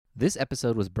This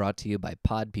episode was brought to you by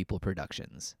Pod People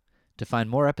Productions. To find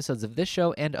more episodes of this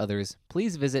show and others,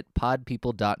 please visit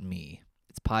podpeople.me.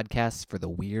 It's podcasts for the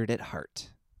weird at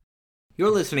heart. You're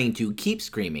listening to Keep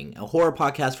Screaming, a horror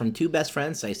podcast from two best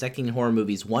friends dissecting horror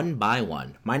movies one by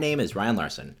one. My name is Ryan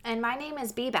Larson. And my name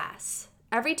is B Bass.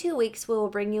 Every 2 weeks, we will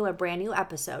bring you a brand new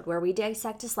episode where we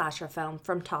dissect a slasher film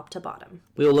from top to bottom.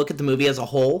 We will look at the movie as a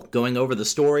whole, going over the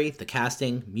story, the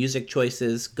casting, music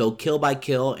choices, go kill by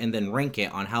kill, and then rank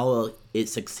it on how it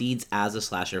succeeds as a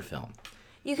slasher film.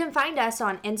 You can find us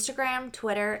on Instagram,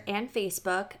 Twitter, and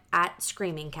Facebook at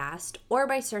ScreamingCast or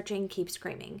by searching Keep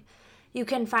Screaming. You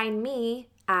can find me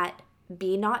at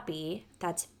B Not B,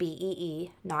 that's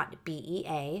B-E-E, not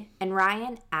B-E-A, and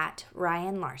Ryan at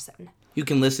Ryan Larson. You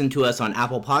can listen to us on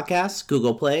Apple Podcasts,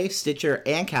 Google Play, Stitcher,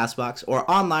 and CastBox, or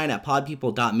online at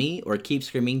podpeople.me or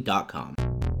keepscreaming.com.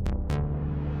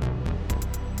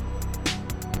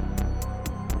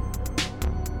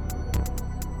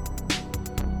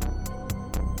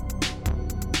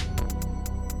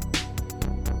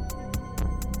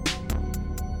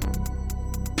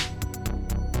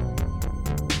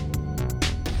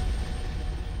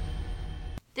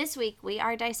 This week, we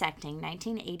are dissecting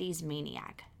 1980s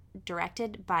Maniac,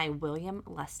 directed by William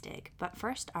Lustig. But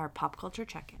first, our pop culture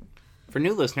check-in. For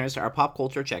new listeners, our pop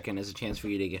culture check-in is a chance for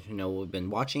you to get to know what we've been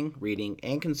watching, reading,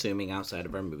 and consuming outside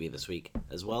of our movie this week,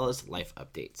 as well as life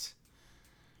updates.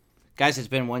 Guys, it's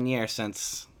been 1 year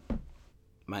since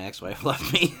my ex-wife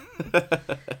left me.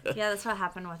 Yeah, that's what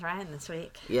happened with Ryan this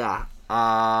week. Yeah.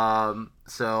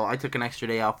 So I took an extra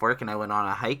day off work and I went on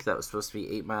a hike that was supposed to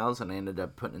be 8 miles, and I ended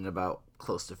up putting in about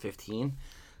close to 15.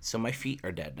 So my feet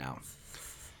are dead now.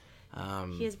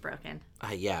 He is broken.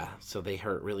 Yeah, so they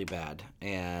hurt really bad.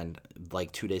 And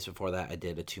like 2 days before that, I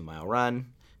did a 2-mile run.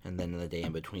 And then the day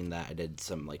in between that, I did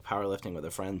some like powerlifting with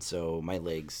a friend. So my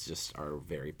legs just are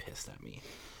very pissed at me.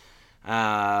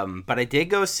 But I did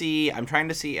go see, I'm trying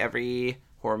to see every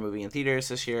horror movie in theaters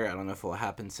this year. I don't know if it will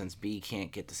happen since B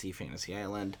can't get to see Fantasy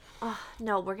Island. Oh,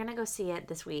 no, we're going to go see it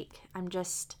this week.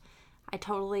 I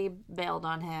totally bailed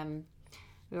on him.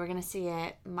 We were going to see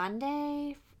it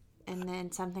Monday, and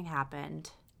then something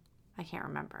happened. I can't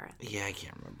remember. Yeah, I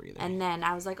can't remember either. And then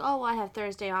I was like, oh, well, I have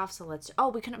Thursday off, so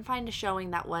we couldn't find a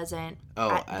showing that wasn't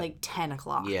at 10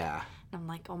 o'clock. Yeah. And I'm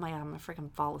like, oh my God, I'm going to freaking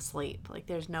fall asleep. Like,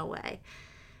 there's no way.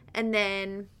 And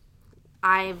then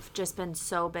I've just been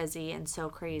so busy and so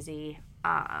crazy.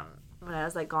 When I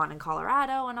was like gone in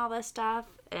Colorado and all this stuff.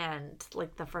 And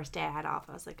like the first day I had off,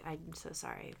 I was like, I'm so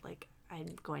sorry. Like,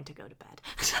 I'm going to go to bed.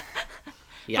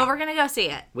 Yeah. But we're going to go see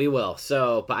it. We will.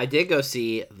 So, but I did go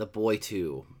see The Boy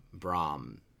 2,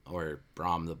 Brom, or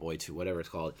Brom the Boy 2, whatever it's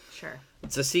called. Sure.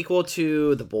 It's a sequel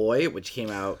to The Boy, which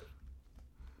came out,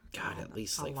 at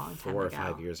least like 4 or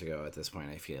 5 years ago at this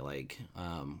point, I feel like.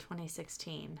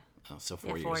 2016. Oh, so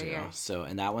 4 years ago. So,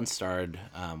 and that one starred,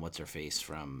 what's her face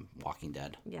from Walking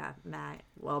Dead? Yeah,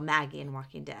 Maggie in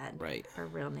Walking Dead. Right. Her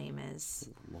real name is...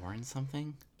 Lauren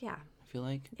something? Yeah. I feel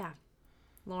like. Yeah.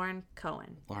 Lauren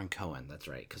Cohen. Lauren Cohen, that's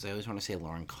right. Because I always want to say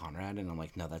Lauren Conrad, and I'm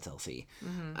like, no, that's Elsie.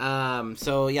 Mm-hmm.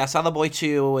 So, yeah, I saw The Boy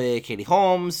 2 with Katie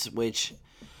Holmes, which...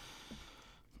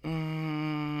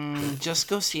 just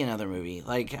go see another movie.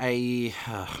 Like, I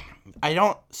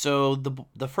don't... So,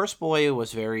 the first Boy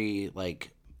was very,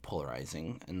 like,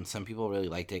 polarizing, and some people really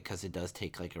liked it because it does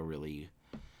take, like, it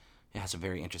has a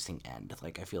very interesting end.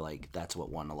 Like, I feel like that's what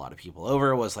won a lot of people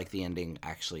over, was, like, the ending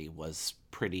actually was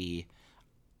pretty,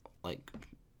 like,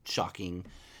 shocking,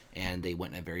 and they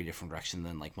went in a very different direction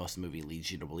than, like, most of the movie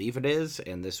leads you to believe it is,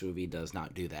 and this movie does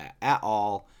not do that at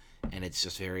all, and it's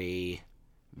just very,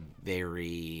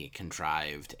 very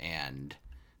contrived, and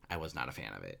I was not a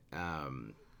fan of it.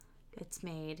 It's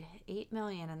made $8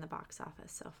 million in the box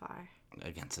office so far.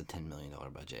 Against a $10 million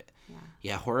budget.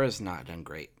 Yeah, horror has not done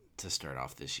great to start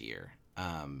off this year,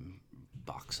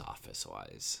 box office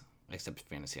wise, except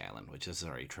Fantasy Island, which has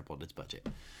already tripled its budget.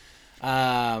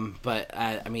 But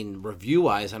I mean, review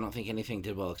wise, I don't think anything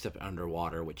did well except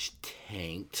Underwater, which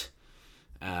tanked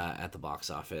at the box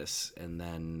office, and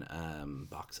then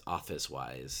box office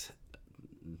wise,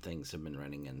 things have been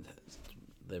running and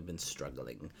they've been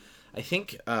struggling. I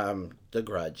think The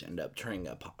Grudge ended up turning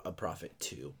a profit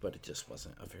too, but it just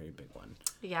wasn't a very big one.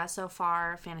 Yeah, so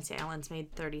far Fantasy Island's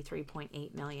made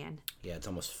 $33.8 million. Yeah, it's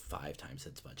almost 5 times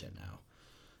its budget now.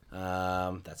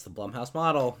 That's the Blumhouse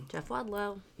model. Jeff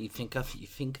Wadlow. You think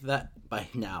that by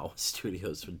now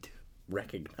studios would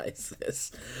recognize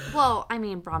this? Well, I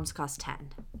mean, Brahms cost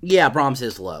 10. Yeah, Brahms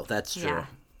is low. That's true.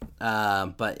 Yeah.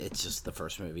 But it's just the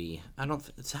first movie. How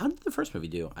did the first movie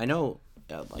do? I know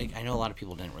I know a lot of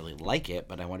people didn't really like it,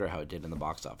 but I wonder how it did in the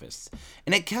box office.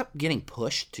 And it kept getting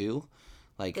pushed too.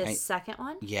 Like The second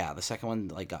one? Yeah, the second one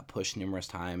like got pushed numerous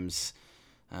times.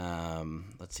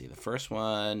 Let's see. The first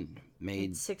one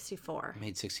made 64.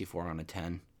 Made 64 on a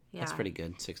 10. Yeah. That's pretty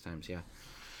good. 6 times, yeah.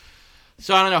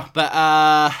 So I don't know, but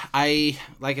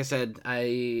like I said,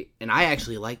 I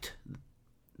actually liked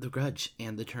The Grudge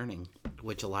and The Turning,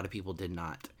 which a lot of people did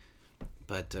not.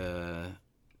 But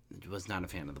was not a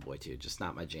fan of The Boy 2, just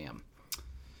not my jam.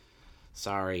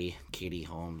 Sorry, Katie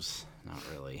Holmes, not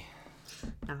really.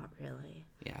 Not really.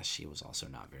 Yeah, she was also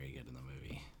not very good in the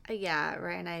movie. Yeah,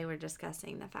 Ray and I were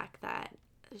discussing the fact that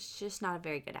she's just not a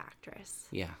very good actress.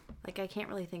 Yeah. Like, I can't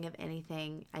really think of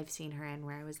anything I've seen her in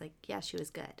where I was like, yeah, she was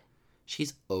good.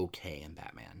 She's okay in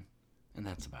Batman, and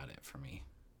that's about it for me.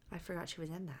 I forgot she was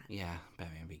in that. Yeah,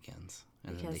 Batman Begins.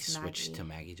 And Because then they switched to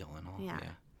Maggie Gyllenhaal. Yeah.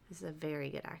 She's a very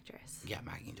good actress. Yeah,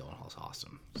 Maggie Gyllenhaal's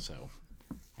awesome. So,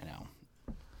 I know.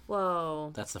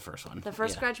 Whoa. That's the first one. The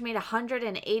first Grudge made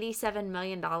 $187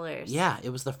 million. Yeah, it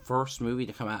was the first movie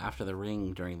to come out after The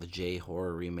Ring during the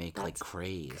J-horror remake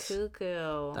craze.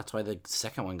 Cuckoo. That's why the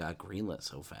second one got greenlit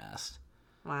so fast.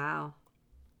 Wow.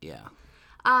 Yeah.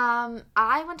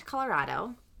 I went to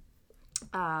Colorado.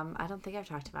 I don't think I've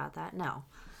talked about that. No.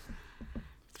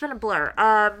 It's been a blur.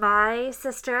 My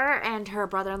sister and her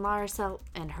brother-in-law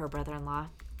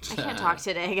I can't talk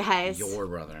today, guys. Your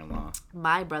brother-in-law.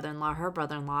 My brother-in-law, her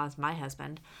brother-in-law is my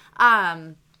husband.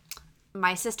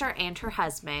 My sister and her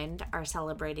husband are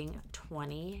celebrating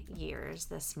 20 years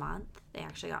this month. They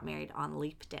actually got married on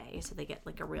Leap Day, so they get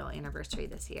like a real anniversary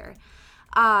this year.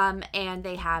 And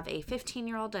they have a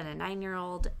 15-year-old and a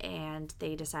 9-year-old, and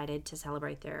they decided to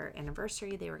celebrate their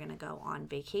anniversary. They were going to go on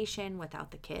vacation without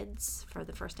the kids for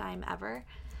the first time ever,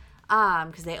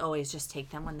 because they always just take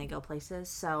them when they go places.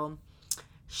 So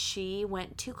she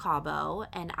went to Cabo,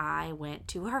 and I went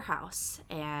to her house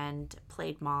and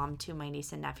played mom to my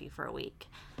niece and nephew for a week.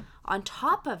 On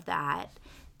top of that,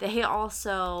 they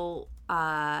also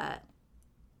are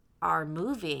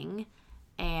moving,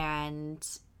 and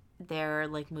their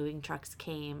like moving trucks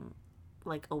came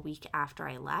like a week after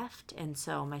I left, and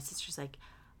so my sister's like,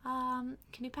 can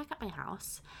you pack up my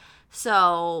house?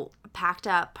 So packed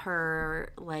up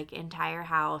her like entire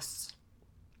house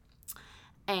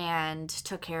and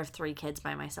took care of 3 kids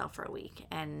by myself for a week,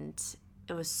 and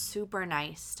it was super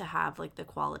nice to have like the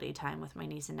quality time with my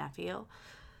niece and nephew.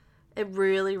 It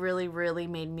really, really, really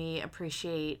made me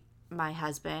appreciate my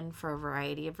husband for a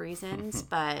variety of reasons,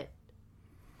 but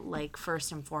like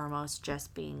first and foremost,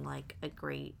 just being like a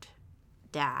great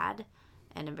dad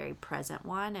and a very present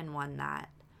one, and one that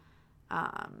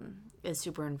is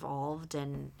super involved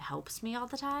and helps me all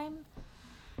the time,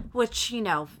 which, you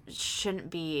know, shouldn't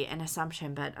be an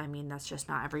assumption, but I mean, that's just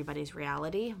not everybody's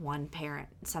reality.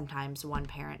 Sometimes one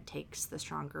parent takes the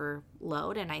stronger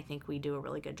load, and I think we do a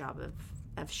really good job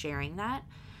of sharing that.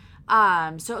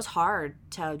 So it was hard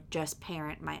to just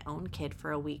parent my own kid for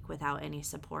a week without any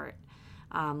support.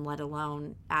 Let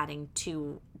alone adding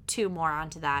two more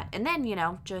onto that. And then, you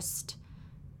know, just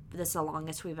this is the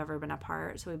longest we've ever been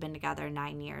apart. So we've been together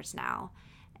 9 years now.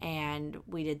 And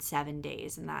we did 7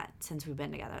 days. And that, since we've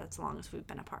been together, that's the longest we've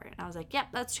been apart. And I was like, yep,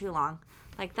 that's too long.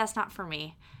 Like, that's not for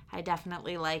me. I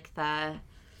definitely like the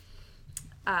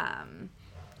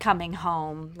coming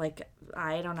home. Like,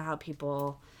 I don't know how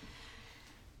people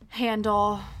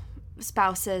handle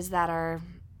spouses that are,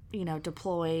 you know,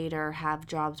 deployed or have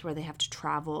jobs where they have to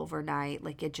travel overnight.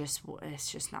 Like, it's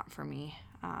just not for me.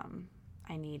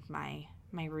 I need my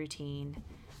routine.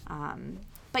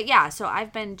 But yeah, so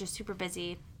I've been just super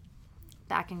busy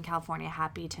back in California,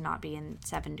 happy to not be in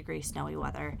 7-degree snowy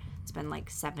weather. It's been like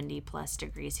 70 plus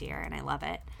degrees here, and I love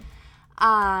it.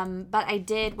 But I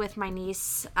did with my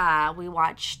niece, we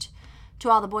watched To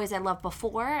All the Boys I Loved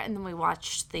Before, and then we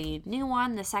watched the new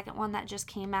one, the second one that just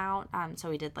came out. So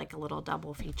we did like a little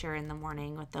double feature in the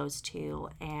morning with those two.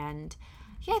 And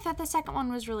yeah, I thought the second one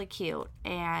was really cute.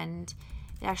 And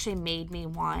it actually made me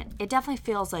it definitely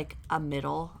feels like a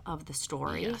middle of the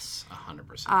story. Yes,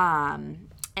 100%.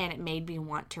 And it made me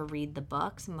want to read the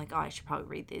books. I'm like, oh, I should probably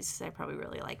read these because I probably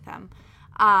really like them.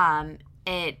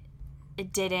 It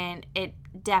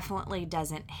definitely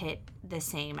doesn't hit the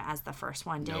same as the first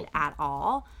one did at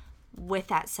all. With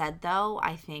that said, though,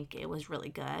 I think it was really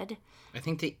good. I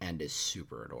think the end is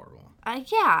super adorable.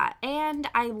 Yeah, and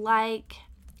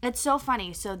it's so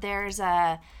funny. So there's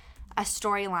a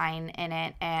storyline in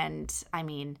it, and I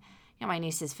mean, you know, my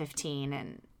niece is 15,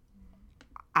 and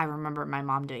I remember my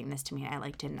mom doing this to me, and I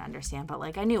like didn't understand, but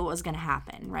like I knew it was gonna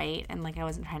happen, right? And like I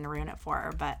wasn't trying to ruin it for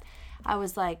her, but I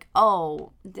was like,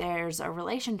 oh, there's a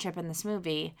relationship in this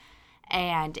movie,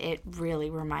 and it really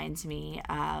reminds me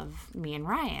of me and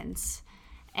Ryan's.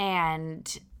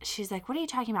 And she's like, what are you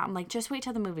talking about? I'm like, just wait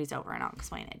till the movie's over and I'll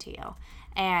explain it to you.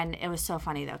 And it was so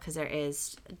funny, though, because there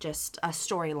is just a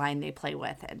storyline they play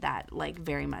with that, like,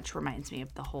 very much reminds me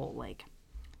of the whole, like,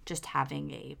 just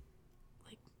having a,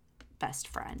 like, best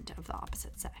friend of the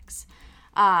opposite sex.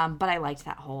 But I liked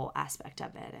that whole aspect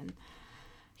of it. And,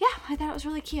 yeah, I thought it was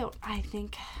really cute. I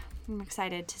think I'm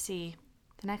excited to see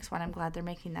the next one. I'm glad they're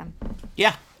making them.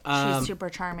 Yeah. She's super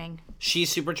charming. She's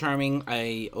super charming.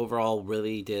 I overall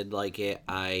really did like it.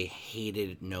 I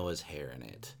hated Noah's hair in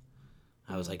it.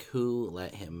 I was like, who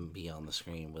let him be on the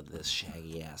screen with this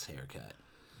shaggy ass haircut?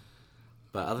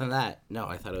 But other than that, no,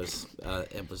 I thought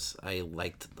it was. I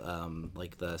liked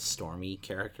like the Stormy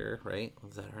character, right?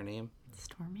 Was that her name?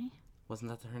 Stormy?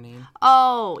 Wasn't that her name?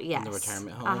 Oh, yes. In the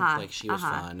retirement home, like she was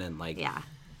fun and like yeah.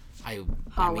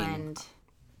 Holland.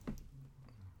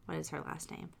 What is her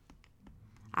last name?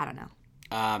 I don't know.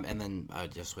 And then I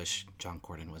just wish John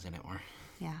Corden was in it more.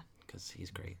 Yeah. Because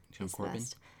he's great. John He's Corbin?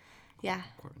 Yeah.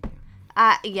 Corbin,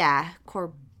 yeah.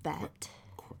 Corbett.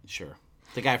 Sure.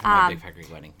 The guy from My Big Fat Greek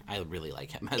Wedding. I really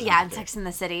like him. Yeah, in Sex and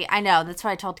the City. I know. That's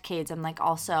what I told kids. I'm like,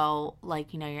 also,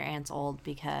 like, you know, your aunt's old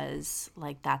because,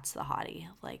 like, that's the hottie.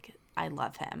 Like, I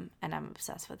love him and I'm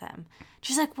obsessed with him.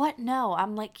 She's like, what? No.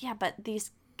 I'm like, yeah, but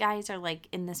these guys are, like,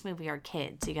 in this movie are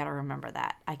kids. You got to remember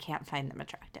that. I can't find them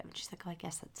attractive. And she's like, oh, I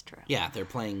guess that's true. Yeah, they're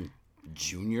playing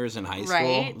juniors in high school.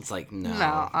 Right? It's like, no.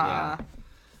 Yeah.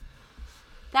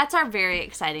 That's our very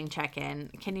exciting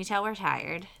check-in. Can you tell we're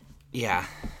tired? Yeah.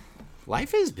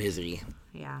 Life is busy.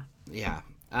 Yeah. Yeah.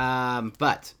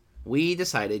 But we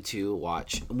decided to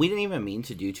watch. We didn't even mean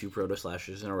to do 2 proto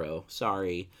slashers in a row.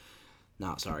 Sorry.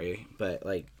 Not sorry. But,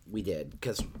 like, we did.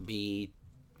 Because we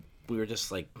were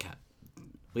just like,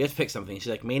 we had to pick something. She's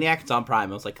like, Maniac, it's on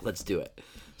Prime. I was like, let's do it.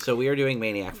 So we are doing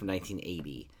Maniac from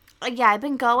 1980. Yeah, I've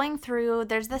been going through.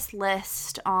 There's this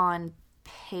list on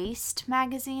Paste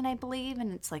magazine, I believe.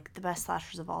 And it's, like, the best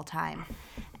slashers of all time.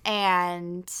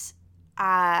 And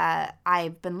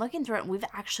I've been looking through it, and we've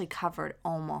actually covered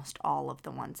almost all of the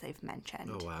ones they've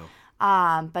mentioned. Oh,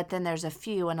 wow. But then there's a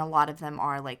few, and a lot of them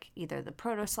are like either the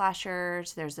proto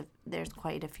slashers. There's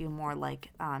quite a few more like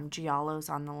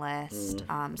giallos on the list.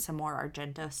 Some more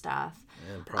Argento stuff.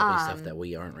 And probably stuff that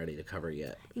we aren't ready to cover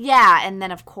yet. Yeah, and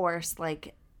then of course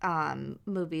like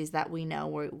movies that we know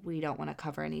we don't want to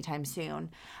cover anytime soon.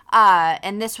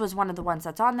 And this was one of the ones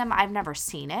that's on them. I've never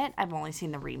seen it. I've only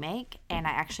seen the remake, and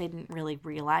I actually didn't really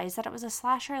realize that it was a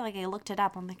slasher. Like I looked it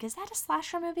up. I'm like, is that a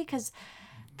slasher movie? Because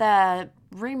the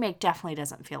remake definitely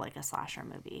doesn't feel like a slasher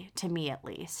movie, to me at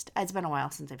least. It's been a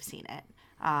while since I've seen it,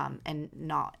 and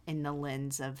not in the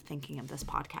lens of thinking of this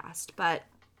podcast. But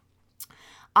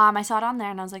I saw it on there,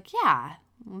 and I was like, yeah,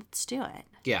 let's do it.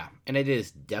 Yeah, and it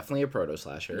is definitely a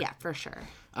proto-slasher. Yeah, for sure.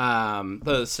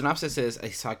 The synopsis is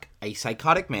a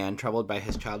psychotic man troubled by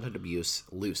his childhood abuse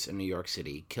loose in New York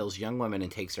City kills young women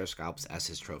and takes their scalps as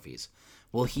his trophies.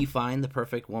 Will he find the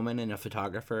perfect woman in a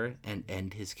photographer and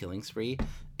end his killing spree?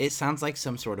 It sounds like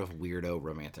some sort of weirdo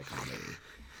romantic comedy.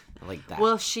 Like that.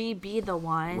 Will she be the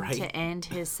one to end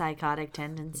his psychotic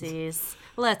tendencies?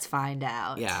 Let's find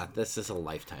out. Yeah, this is a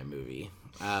Lifetime movie.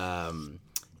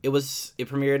 It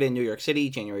premiered in New York City,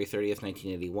 January 30th,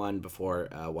 1981, before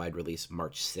wide release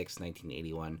March 6th,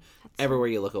 1981. Everywhere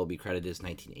you look, it will be credited as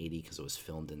 1980 because it was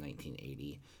filmed in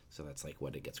 1980. So that's like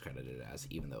what it gets credited as,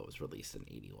 even though it was released in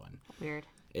 81. Weird.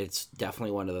 It's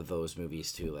definitely one of those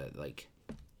movies too that like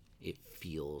it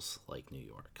feels like New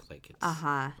York. Like it's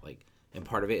like, and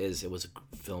part of it is it was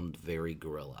filmed very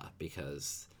guerrilla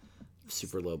because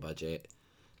super low budget,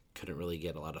 couldn't really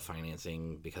get a lot of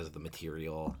financing because of the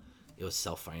material. It was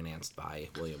self-financed by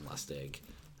William Lustig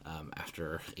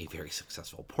after a very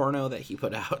successful porno that he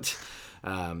put out,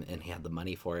 and he had the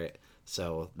money for it.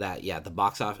 So that the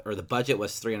box office or the budget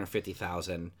was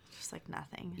 $350,000. Just like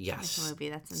nothing. Yes, like a movie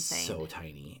that's insane. So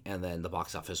tiny, and then the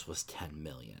box office was $10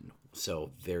 million. So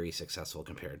very successful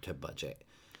compared to budget,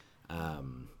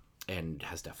 and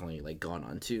has definitely like gone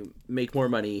on to make more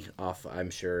money off.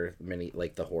 I'm sure many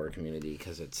like the horror community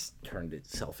because it's turned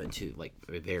itself into like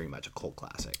very much a cult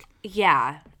classic.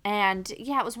 Yeah, and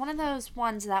it was one of those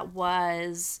ones that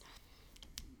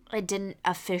it didn't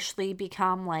officially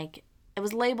become like. It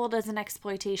was labeled as an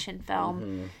exploitation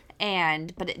film,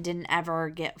 but it didn't ever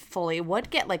get fully.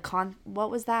 What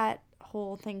was that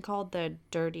whole thing called? The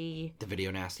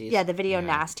video nasties? Yeah, the video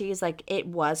nasties. Like, it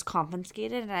was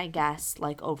confiscated, and I guess,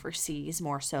 like, overseas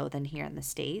more so than here in the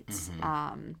States.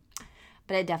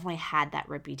 But it definitely had that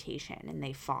reputation, and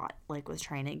they fought, like, was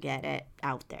trying to get it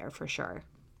out there for sure.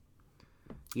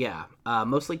 Yeah,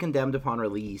 mostly condemned upon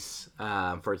release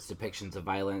for its depictions of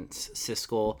violence.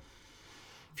 Siskel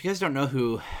If you guys don't know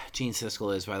who Gene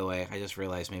Siskel is, by the way, I just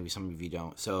realized maybe some of you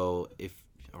don't. So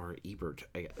or Ebert,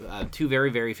 two very,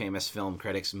 very famous film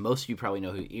critics. Most of you probably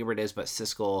know who Ebert is, but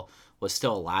Siskel was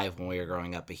still alive when we were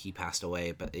growing up, but he passed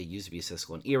away. But it used to be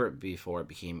Siskel and Ebert before it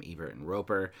became Ebert and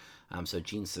Roper. So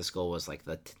Gene Siskel was like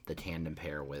the tandem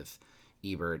pair with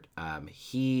Ebert.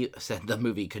 He said the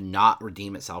movie could not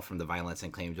redeem itself from the violence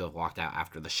and claimed to have walked out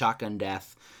after the shotgun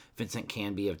death. Vincent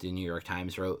Canby of the New York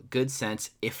Times wrote, "Good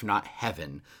sense, if not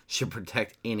heaven, should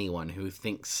protect anyone who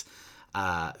thinks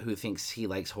he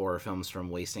likes horror films from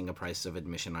wasting a price of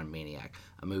admission on Maniac,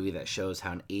 a movie that shows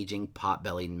how an aging,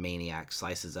 pot-bellied maniac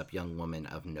slices up young women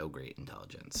of no great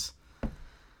intelligence."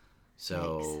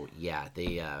 So, yeah,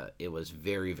 it was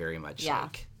very, very much,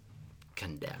 like,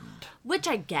 condemned. Which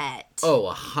I get.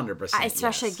 Oh, 100%, I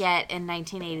especially get in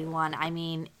 1981. I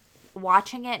mean,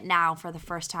 watching it now for the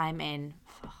first time in,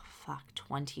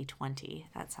 2020.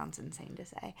 That sounds insane to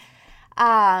say.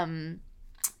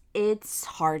 It's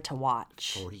hard to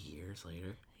watch. 40 years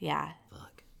later? Yeah.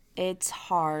 Fuck. It's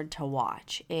hard to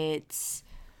watch. It's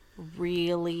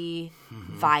really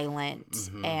violent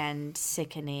and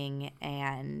sickening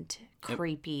and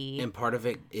creepy. And part of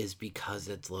it is because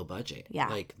it's low budget. Yeah.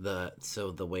 Like,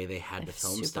 the way they had to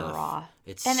film super stuff. Raw.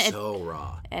 It's And so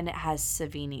raw. And it has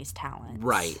Savini's talent.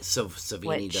 Right. So Savini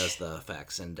Which- does the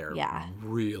effects, and they're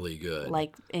really good.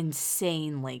 Like,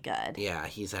 insanely good. Yeah,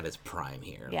 he's at his prime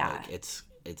here. Yeah. Like,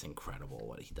 it's incredible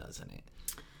what he does in it.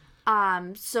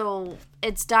 So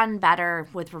it's done better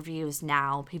with reviews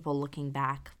now, people looking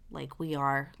back like we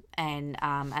are and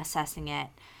assessing it.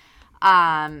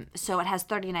 So it has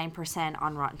 39%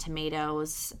 on Rotten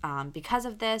Tomatoes. Because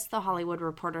of this, The Hollywood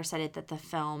Reporter cited that the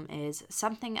film is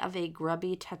something of a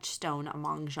grubby touchstone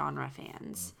among genre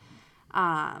fans,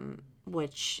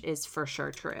 which is for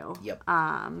sure true. Yep.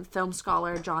 Film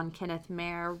scholar John Kenneth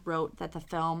Mayer wrote that the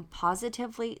film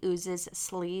positively oozes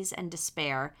sleaze and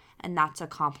despair, and that's a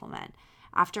compliment.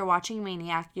 After watching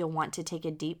Maniac, you'll want to take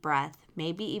a deep breath,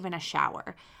 maybe even a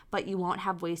shower, but you won't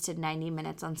have wasted 90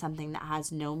 minutes on something that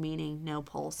has no meaning, no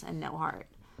pulse, and no heart.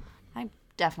 I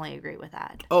definitely agree with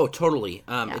that. Oh, totally.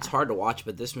 It's hard to watch,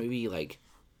 but this movie, like,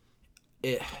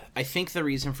 I think the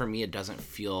reason for me it doesn't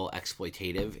feel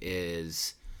exploitative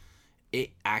is it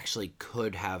actually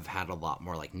could have had a lot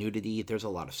more, like, nudity. There's a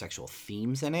lot of sexual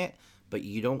themes in it, but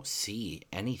you don't see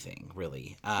anything,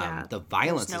 really. The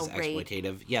violence is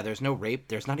exploitative. Rape. Yeah, there's no rape.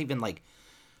 There's not even, like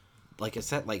I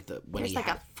said, like, there's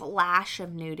a flash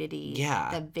of nudity.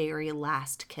 Yeah. The very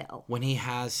last kill. When he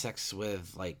has sex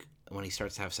with, like, when he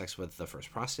starts to have sex with the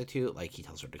first prostitute, like, he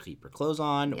tells her to keep her clothes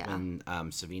on. Yeah. When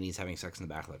Savini's having sex in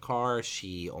the back of the car,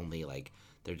 she only, like,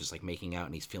 they're just, like, making out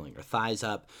and he's feeling her thighs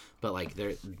up. But, like,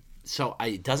 they're... So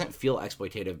it doesn't feel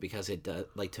exploitative because it does,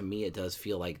 like, to me, it does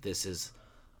feel like this is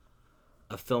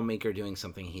a filmmaker doing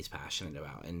something he's passionate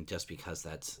about. And just because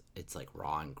it's like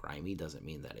raw and grimy doesn't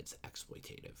mean that it's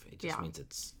exploitative. It just means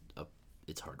it's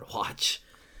hard to watch.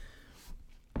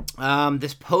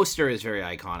 This poster is very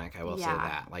iconic. I will say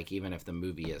that. Like, even if the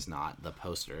movie is not, the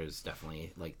poster is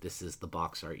definitely like, this is the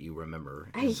box art you remember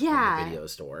in the video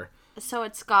store. So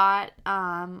it's got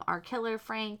our killer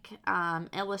Frank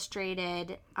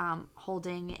illustrated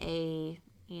holding a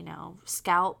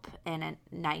scalp and a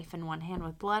knife in one hand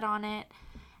with blood on it,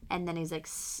 and then he's like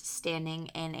standing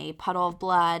in a puddle of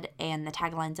blood, and the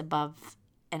tagline's above,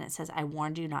 and it says, "I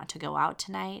warned you not to go out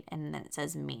tonight," and then it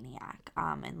says Maniac,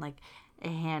 and like a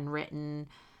handwritten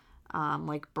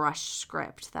like brush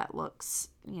script that looks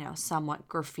somewhat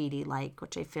graffiti like,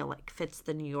 which I feel like fits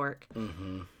the New York.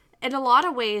 In a lot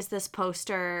of ways, this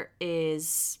poster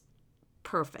is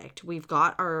perfect. We've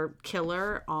got our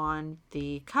killer on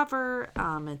the cover.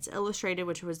 It's illustrated,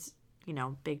 which was,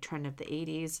 big trend of the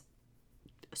 80s.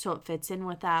 So it fits in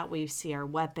with that. We see our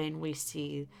weapon. We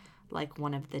see, like,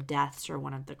 one of the deaths or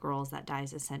one of the girls that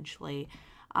dies, essentially.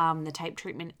 The type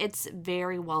treatment. It's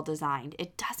very well designed.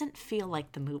 It doesn't feel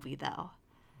like the movie, though.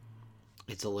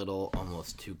 It's a little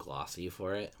almost too glossy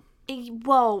for it.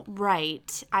 Well,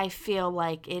 right. I feel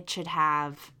like it should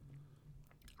have,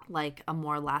 like, a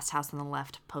more Last House on the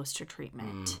Left poster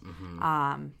treatment.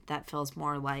 That feels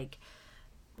more like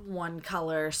one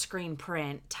color screen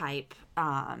print type,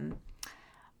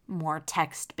 more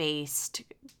text-based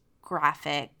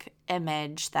graphic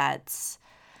image that's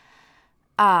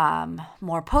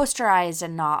more posterized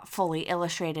and not fully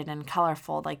illustrated and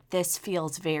colorful. Like, this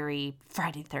feels very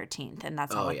Friday 13th, and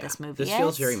that's not what this movie is. This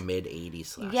feels very mid-80s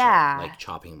slasher, like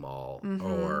Chopping Mall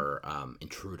or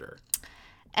Intruder.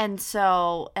 And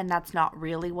that's not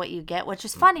really what you get, which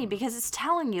is funny because it's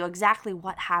telling you exactly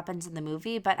what happens in the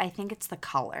movie, but I think it's the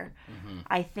color.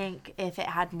 I think if it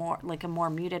had more, like, a more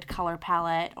muted color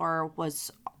palette or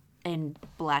was in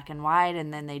black and white,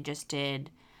 and then they just did,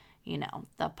 you know,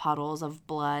 the puddles of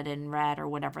blood and red or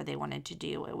whatever they wanted to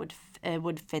do. It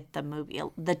would fit the movie,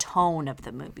 the tone of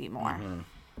the movie more.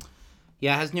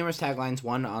 Yeah, it has numerous taglines.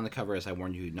 One on the cover is "I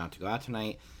warned you not to go out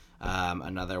tonight."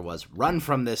 Another was "Run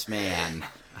from this man."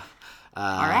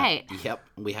 All right. Yep.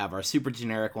 We have our super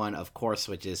generic one, of course,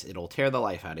 which is "It'll tear the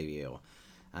life out of you."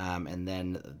 And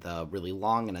then the really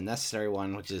long and unnecessary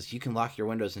one, which is "You can lock your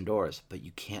windows and doors, but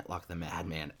you can't lock the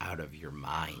madman out of your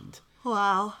mind."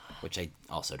 Wow. Which I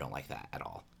also don't like that at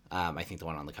all. I think the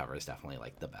one on the cover is definitely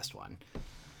like the best one.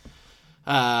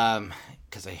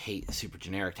 Because I hate super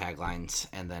generic taglines,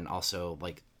 and then also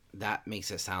like that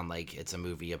makes it sound like it's a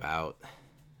movie about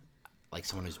like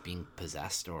someone who's being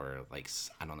possessed, or like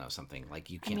I don't know, something like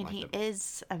you can't. I mean, he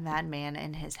is a madman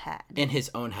in his head. In his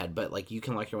own head, but like you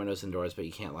can lock your windows and doors, but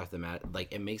you can't lock the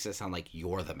like it makes it sound like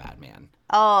you're the madman.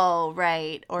 Oh,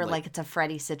 right. Or like it's a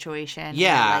Freddy situation.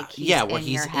 Yeah, where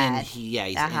he's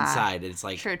he's inside. It's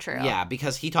like true. Yeah,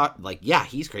 because he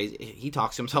he's crazy. He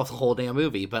talks to himself the whole damn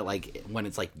movie, but like when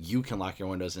it's like you can lock your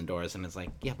windows and doors, and it's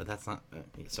like but that's not.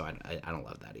 So I don't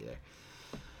love that either.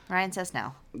 Ryan says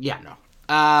no. Yeah, no.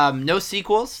 No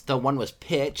sequels. The one was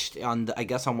pitched on I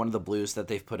guess on one of the blues that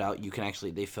they've put out.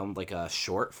 They filmed like a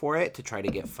short for it to try to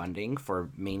get funding for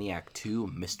Maniac 2,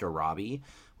 Mr. Robbie,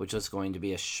 which was going to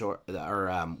be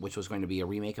which was going to be a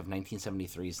remake of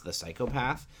 1973's The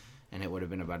Psychopath, and it would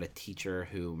have been about a teacher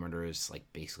who murders like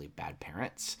basically bad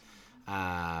parents.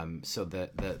 So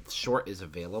the short is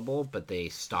available, but they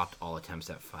stopped all attempts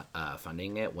at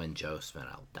funding it when Joe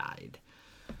Spinell died.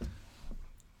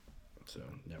 So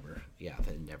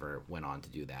they never went on to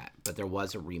do that. But there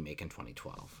was a remake in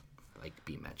 2012, like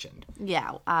B mentioned.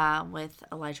 Yeah, with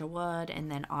Elijah Wood, and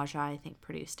then Aja, I think,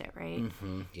 produced it, right?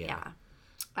 Mm-hmm, yeah.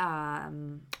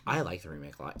 I like the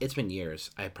remake a lot. It's been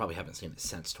years. I probably haven't seen it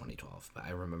since 2012, but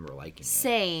I remember liking it.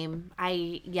 Same.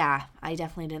 I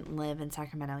definitely didn't live in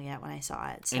Sacramento yet when I saw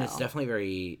it. So. And it's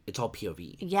definitely it's all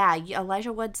POV. Yeah,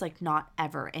 Elijah Wood's like not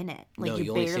ever in it. Like no,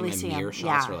 you only barely see him in mirror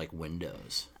shots or like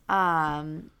windows.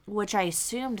 Which I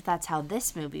assumed that's how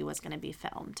this movie was going to be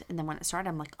filmed. And then when it started,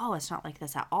 I'm like, oh, it's not like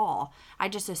this at all. I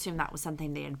just assumed that was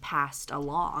something they had passed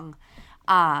along.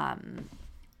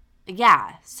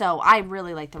 Yeah, so I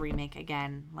really like the remake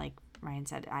again. Like Ryan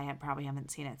said, I probably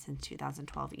haven't seen it since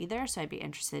 2012 either, so I'd be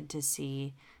interested to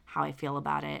see how I feel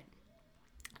about it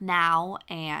now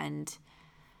and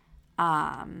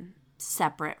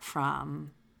separate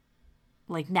from,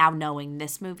 like, now knowing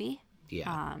this movie.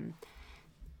 Yeah.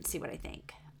 See what I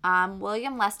think.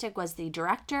 William Lustig was the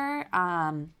director.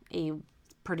 He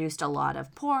produced a lot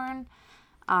of porn.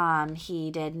 He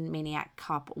did Maniac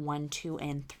Cop 1, 2,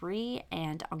 and 3,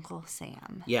 and Uncle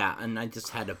Sam. Yeah, and I just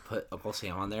had to put Uncle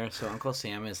Sam on there. So Uncle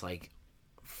Sam is like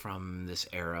from this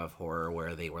era of horror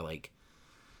where they were like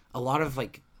a lot of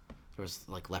like there was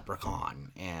like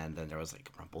Leprechaun, and then there was like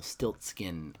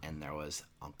Rumpelstiltskin, and there was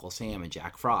Uncle Sam and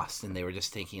Jack Frost, and they were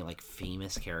just taking like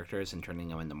famous characters and turning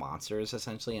them into monsters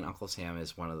essentially. And Uncle Sam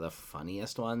is one of the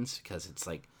funniest ones because it's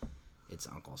like it's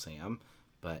Uncle Sam,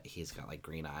 but he's got like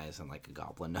green eyes and like a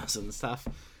goblin nose and stuff.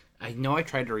 I know I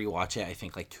tried to rewatch it, I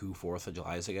think like 2 4th of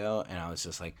Julys ago, and I was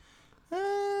just like,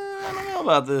 I don't know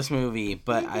about this movie,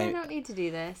 but I don't need to do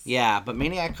this. Yeah, but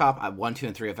Maniac Cop 1, 2,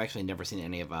 and 3, I've actually never seen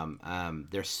any of them.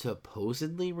 They're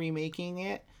supposedly remaking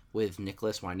it with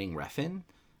Nicholas Winding Refn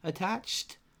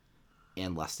attached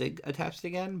and Lustig attached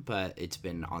again, but it's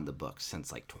been on the books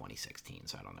since like 2016,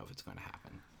 so I don't know if it's going to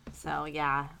happen. So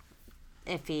yeah,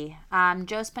 iffy.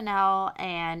 Joe Spinell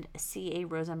and C.A.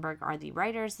 Rosenberg are the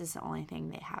writers. This is the only thing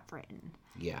they have written.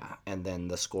 Yeah, and then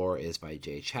the score is by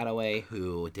Jay Chataway,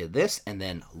 who did this, and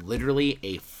then literally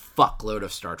a fuckload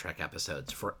of Star Trek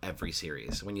episodes for every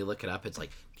series. When you look it up, it's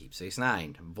like Deep Space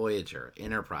Nine, Voyager,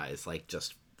 Enterprise, like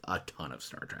just a ton of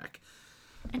Star Trek.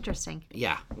 Interesting.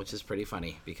 Yeah, which is pretty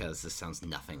funny because this sounds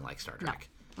nothing like Star Trek.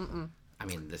 No. Mm-mm. I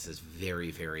mean, this is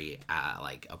very, very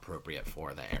like appropriate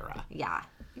for the era. Yeah,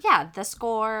 the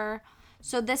score.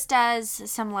 So this does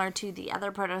similar to the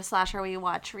other proto slasher we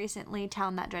watched recently,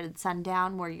 Town That Dreaded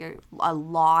Sundown, where a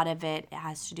lot of it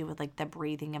has to do with like the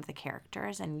breathing of the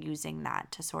characters and using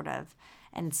that to sort of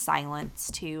and silence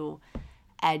to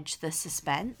edge the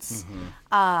suspense.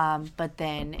 Mm-hmm. But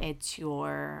then it's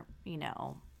your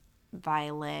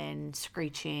violin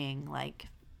screeching, like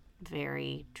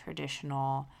very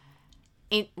traditional,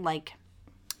 like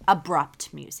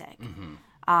abrupt music. Mm-hmm.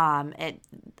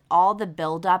 All the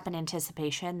build up and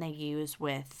anticipation they use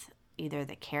with, either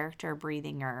the character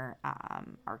breathing or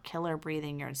killer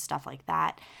breathing or stuff like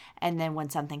that. And then when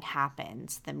something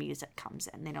happens, the music comes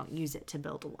in. They don't use it to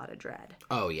build a lot of dread.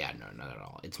 Oh, yeah, no, not at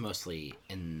all. It's mostly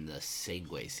in the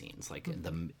segue scenes, like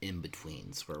the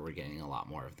in-betweens, where we're getting a lot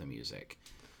more of the music.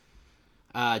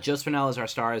 Joe Spinell is our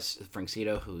star, as Frank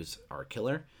Zito, who's our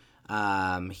killer.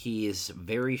 He's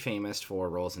very famous for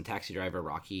roles in Taxi Driver,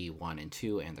 Rocky 1 and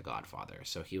 2, and The Godfather.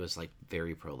 So he was, like,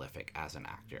 very prolific as an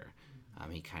actor.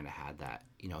 He kind of had that,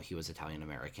 you know, he was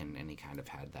Italian-American, and he kind of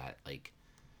had that, like,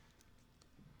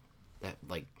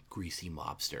 greasy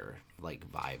mobster,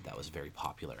 like, vibe that was very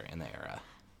popular in the era.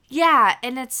 Yeah,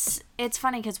 and it's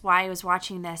funny because while I was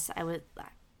watching this,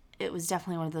 it was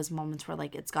definitely one of those moments where,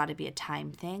 like, it's got to be a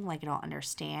time thing. Like, I don't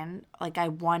understand. Like, I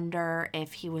wonder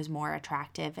if he was more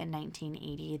attractive in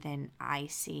 1980 than I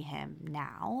see him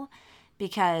now.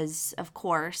 Because, of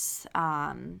course,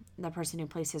 the person who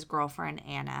plays his girlfriend,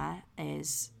 Anna,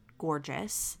 is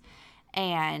gorgeous.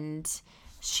 And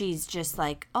she's just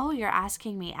like, oh, you're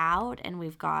asking me out? And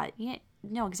we've got, you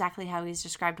know exactly how he's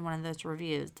described in one of those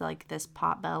reviews. Like, this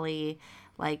potbelly,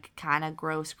 like, kind of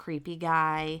gross, creepy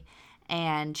guy.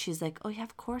 And she's like, oh, yeah,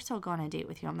 of course I'll go on a date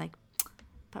with you. I'm like,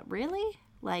 but really?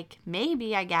 Like,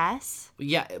 maybe, I guess.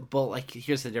 Yeah, but, like,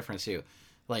 here's the difference, too.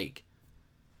 Like,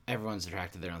 everyone's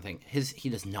attracted to their own thing. He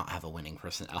does not have a winning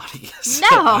personality.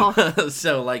 No!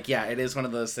 So, like, yeah, it is one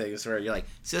of those things where you're like,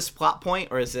 is this plot point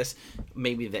or is this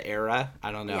maybe the era?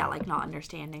 I don't know. Yeah, like, not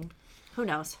understanding. Who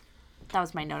knows? That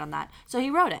was my note on that. So he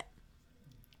wrote it.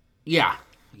 Yeah.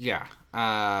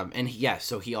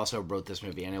 So he also wrote this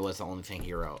movie, and it was the only thing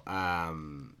he wrote.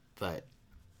 But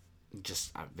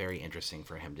just very interesting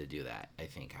for him to do that, I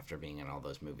think, after being in all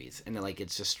those movies. And, like,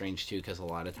 it's just strange, too, because a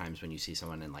lot of times when you see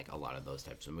someone in, like, a lot of those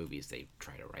types of movies, they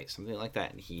try to write something like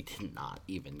that, and he did not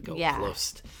even go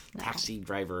close. No. Taxi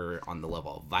Driver on the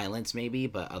level of violence, maybe,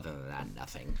 but other than that,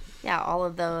 nothing. Yeah, all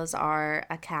of those are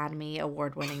Academy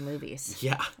Award-winning movies.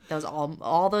 Yeah.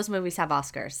 All those movies have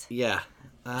Oscars. Yeah.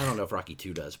 I don't know if Rocky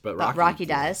 2 does, but Rocky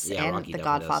does, yeah, and Rocky The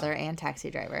Godfather does. And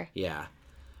Taxi Driver. Yeah.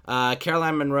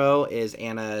 Caroline Munro is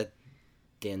Anna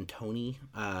D'Antoni.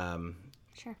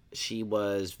 Sure. She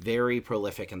was very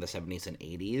prolific in the 70s and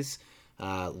 80s.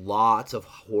 Lots of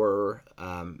horror,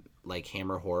 like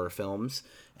Hammer horror films,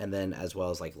 and then as well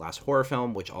as like Last Horror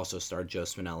Film, which also starred Joe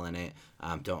Spinell in it.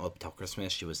 Don't Open Till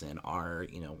Christmas. She was in our,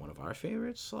 one of our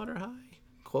favorites, Slaughter High.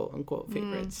 Quote unquote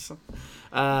favorites.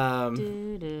 Yeah.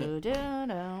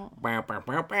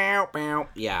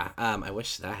 I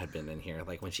wish that had been in here.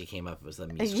 Like when she came up, it was the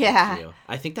music. Yeah.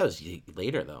 I think that was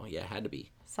later though. Yeah, it had to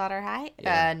be. Slaughter High?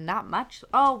 Yeah. Not much.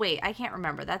 Oh wait, I can't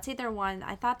remember. That's either one.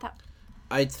 I thought that.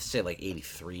 I'd say like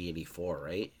 83, 84,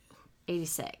 right?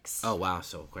 86. Oh wow,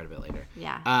 so quite a bit later.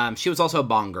 Yeah. She was also a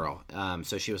Bond girl.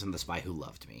 So she was in The Spy Who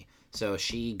Loved Me. So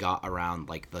she got around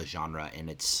like the genre and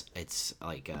it's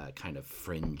like kind of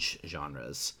fringe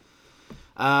genres.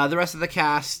 The rest of the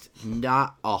cast,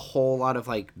 not a whole lot of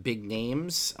like big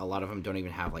names. A lot of them don't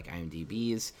even have like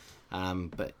IMDb's.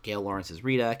 But Gail Lawrence as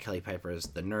Rita, Kelly Piper as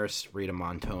the nurse, Rita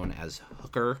Montone as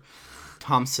Hooker,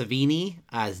 Tom Savini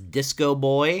as Disco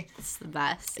Boy. It's the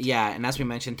best. Yeah, and as we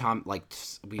mentioned,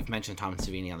 we've mentioned Tom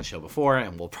Savini on the show before,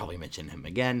 and we'll probably mention him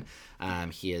again.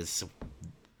 He is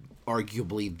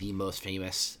arguably the most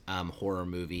famous horror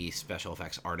movie special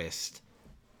effects artist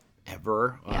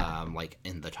ever. Yeah. Like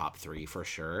in the top 3 for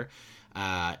sure.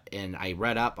 And I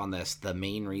read up on this. The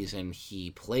main reason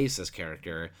he plays this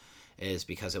character is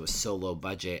because it was so low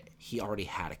budget. He already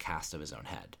had a cast of his own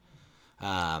head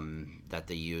that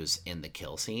they use in the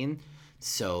kill scene.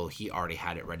 So he already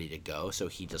had it ready to go. So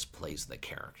he just plays the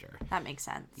character. That makes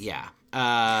sense. Yeah.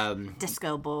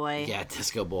 Disco Boy. Yeah,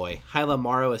 Disco Boy. Hyla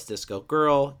Morrow as Disco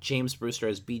Girl. James Brewster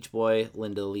as Beach Boy.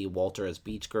 Linda Lee Walter as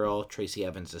Beach Girl. Tracy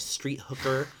Evans as Street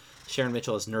Hooker. Sharon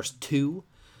Mitchell as Nurse 2.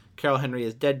 Carol Henry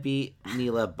as Deadbeat.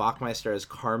 Neela Bachmeister as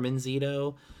Carmen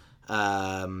Zito.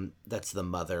 That's the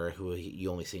mother who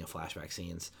you only see in flashback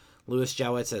scenes. Louis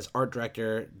Jowitz as Art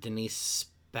Director. Denise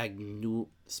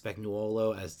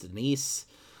Spagnuolo as Denise.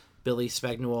 Billy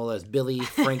Spagnuolo as Billy.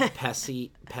 Frank Pesci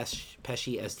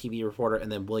as TV reporter.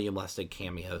 And then William Lustig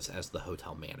cameos as the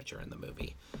hotel manager in the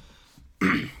movie.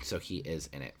 So he is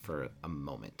in it for a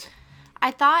moment.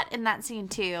 I thought in that scene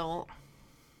too,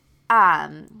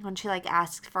 when she like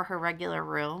asks for her regular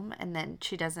room and then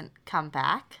she doesn't come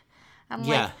back. I'm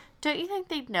like, don't you think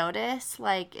they'd notice,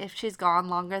 like, if she's gone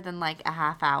longer than, like, a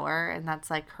half hour and that's,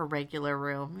 like, her regular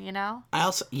room, you know?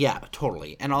 Yeah,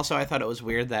 totally. And also I thought it was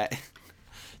weird that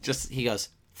he goes,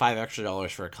 $5 extra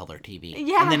for a color TV.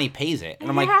 Yeah. And then he pays it. And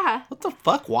I'm like, what the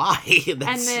fuck? Why? And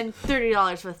then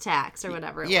 $30 with tax or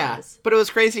whatever it was. But it was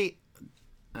crazy.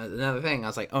 Another thing, I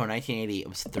was like, oh, 1980, it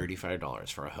was $35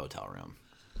 for a hotel room.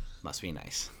 Must be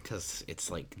nice, because it's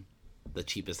like the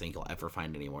cheapest thing you'll ever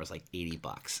find anymore is like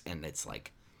 $80, and it's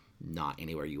like not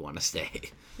anywhere you want to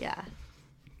stay. Yeah.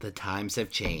 The times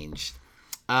have changed.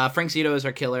 Frank Zito is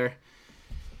our killer.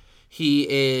 He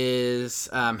is,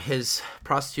 his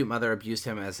prostitute mother abused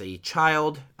him as a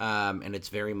child, and it's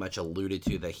very much alluded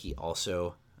to that he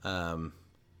also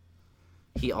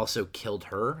killed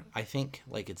her, I think.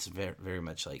 Like, it's very, very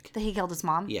much like... That he killed his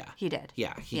mom? Yeah. He did.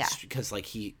 Yeah, because, like,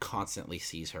 he constantly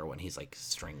sees her when he's, like,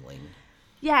 strangling.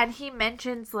 Yeah, and he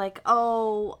mentions, like, she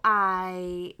got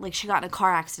in a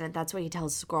car accident. That's what he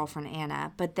tells his girlfriend,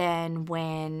 Anna. But then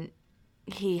when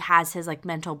he has his, like,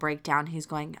 mental breakdown, he's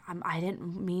going, I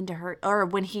didn't mean to hurt... Or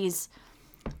when he's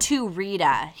to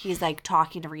Rita, he's, like,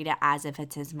 talking to Rita as if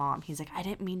it's his mom. He's like, I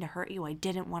didn't mean to hurt you. I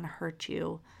didn't want to hurt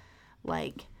you.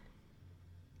 Like...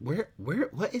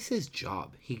 What is his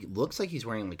job? He looks like he's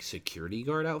wearing, like, security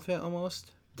guard outfit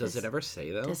almost. Does it ever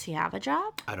say, though? Does he have a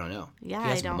job? I don't know. Yeah, he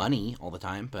has money all the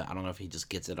time, but I don't know if he just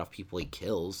gets it off people he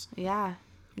kills. Yeah.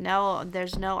 No,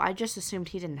 there's no... I just assumed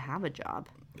he didn't have a job.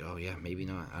 Oh, yeah, maybe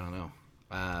not. I don't know.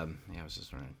 Yeah, I was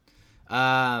just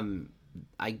wondering.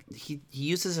 He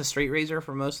uses a straight razor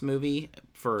for most of the movie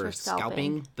for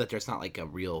scalping, but there's not, like, a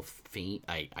real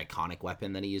iconic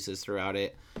weapon that he uses throughout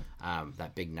it.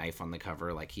 That big knife on the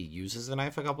cover, like, he uses the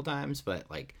knife a couple times,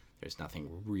 but, like, there's nothing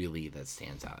really that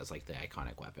stands out as, like, the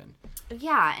iconic weapon.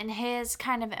 Yeah, and his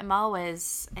kind of MO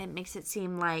is, it makes it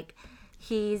seem like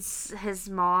his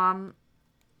mom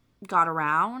got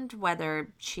around, whether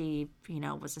she,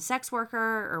 was a sex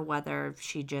worker or whether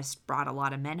she just brought a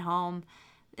lot of men home.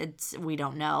 We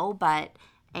don't know,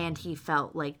 and he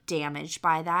felt, like, damaged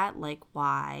by that, like,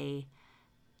 why,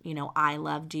 I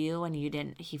loved you and you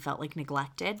didn't, he felt, like,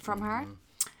 neglected from her.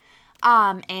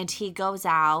 And he goes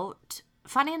out,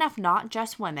 funny enough, not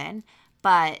just women,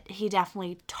 but he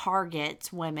definitely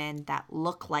targets women that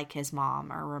look like his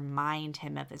mom or remind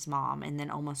him of his mom, and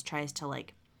then almost tries to,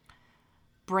 like,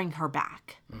 bring her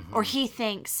back. Or he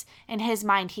thinks, in his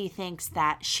mind, he thinks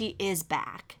that she is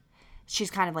back.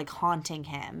 She's kind of, like, haunting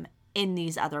him in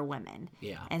these other women.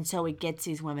 Yeah. And so he gets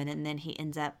these women, and then he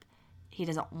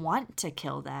doesn't want to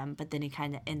kill them, but then he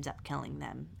kind of ends up killing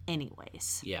them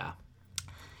anyways. Yeah.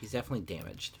 He's definitely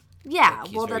damaged. Yeah,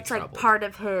 like, well, that's troubled. Like, part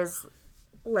of his,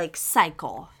 like,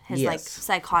 cycle. His, like,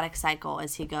 psychotic cycle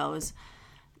as he goes.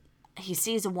 He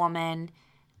sees a woman,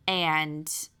 and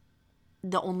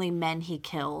the only men he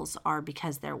kills are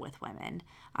because they're with women.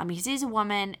 He sees a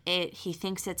woman, he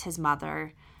thinks it's his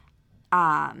mother,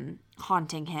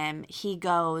 haunting him. He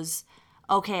goes,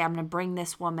 okay, I'm going to bring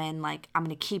this woman, like, I'm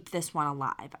going to keep this one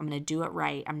alive. I'm going to do it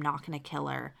right. I'm not going to kill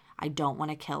her. I don't want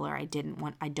to kill her. I don't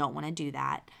want to do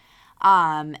that.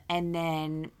 And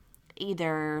then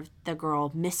either the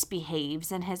girl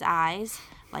misbehaves in his eyes,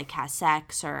 like has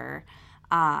sex or,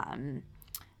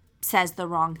 says the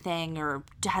wrong thing or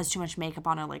has too much makeup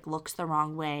on or, like, looks the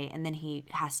wrong way, and then he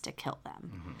has to kill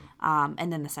them.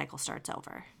 And then the cycle starts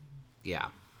over. Yeah.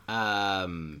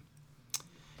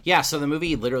 Yeah, so the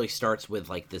movie literally starts with,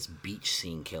 like, this beach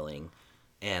scene killing,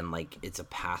 and, like, it's a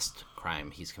past crime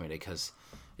he's committed because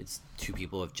it's two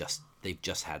people they've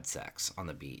just had sex on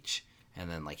the beach, and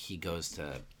then, like, he goes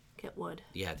to get wood.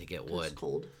 Yeah, to get wood. It's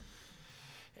cold.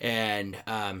 And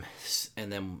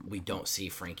then we don't see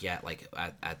Frank yet. Like,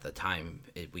 at the time,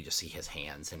 we just see his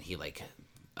hands, and he, like,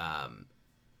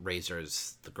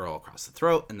 razors the girl across the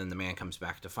throat, and then the man comes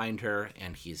back to find her,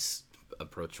 and he's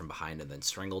approached from behind and then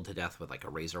strangled to death with, like, a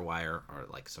razor wire or,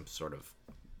 like, some sort of,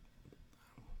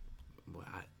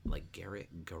 like,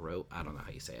 garrote, I don't know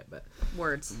how you say it, but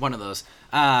words, one of those.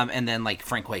 And then, like,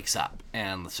 Frank wakes up,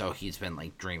 and so he's been,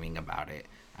 like, dreaming about it.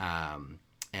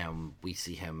 And we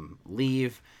see him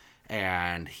leave,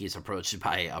 and he's approached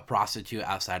by a prostitute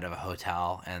outside of a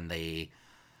hotel, and they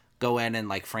go in, and,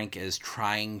 like, Frank is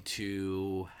trying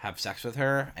to have sex with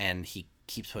her, and he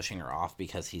keeps pushing her off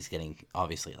because he's getting,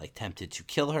 obviously, like, tempted to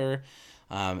kill her.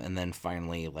 And then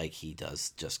finally, like, he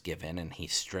does just give in, and he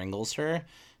strangles her.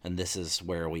 And this is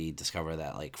where we discover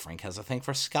that, like, Frank has a thing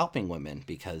for scalping women,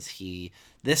 because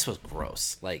this was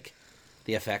gross. Like,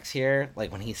 the effects here,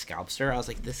 like, when he scalps her, I was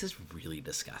like, this is really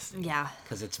disgusting. Yeah.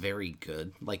 Because it's very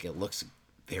good. Like, it looks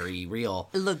very real.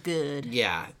 It looked good.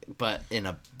 Yeah, but in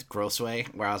a gross way,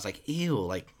 where I was like, ew,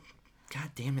 like, God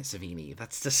damn it, Savini,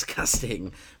 that's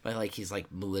disgusting. But, like, he's, like,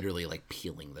 literally, like,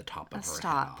 peeling the top of her head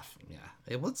off. Yeah,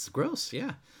 it was gross,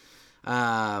 yeah.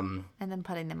 And then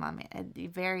putting them on,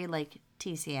 very, like,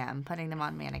 TCM, putting them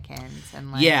on mannequins.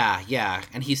 And like, yeah.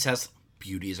 And he says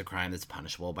beauty is a crime that's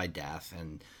punishable by death.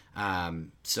 And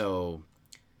so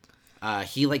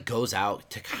he like goes out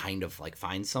to kind of like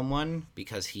find someone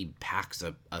because he packs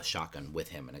a shotgun with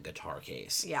him in a guitar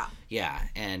case. Yeah,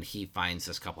 and he finds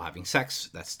this couple having sex.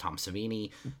 That's Tom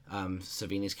Savini,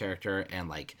 Savini's character, and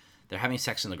like they're having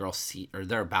sex, and the girl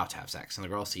they're about to have sex, and the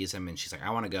girl sees him, and she's like,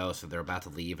 "I want to go." So they're about to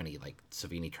leave, and he like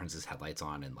Savini turns his headlights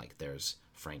on, and like there's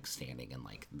Frank standing in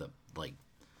like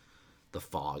the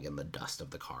fog and the dust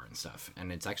of the car and stuff,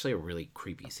 and it's actually a really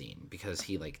creepy scene because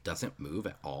he like doesn't move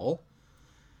at all.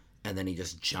 And then he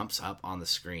just jumps up on the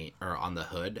screen or on the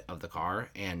hood of the car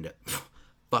and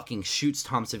fucking shoots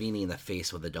Tom Savini in the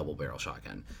face with a double barrel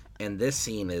shotgun. And this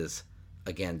scene is,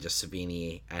 again, just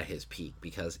Savini at his peak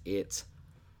because it's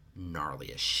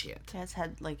gnarly as shit. His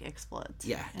head like explodes.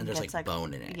 Yeah, and there's like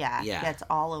bone in it. Yeah, gets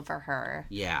all over her.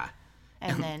 Yeah.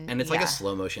 And it's like a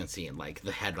slow motion scene. Like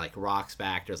the head like rocks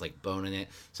back. There's like bone in it.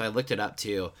 So I looked it up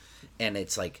too, and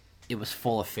it's like it was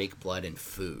full of fake blood and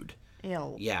food.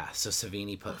 Ew. Yeah, so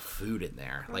Savini put food in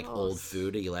there, like old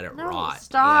food, and you let it rot.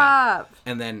 Stop.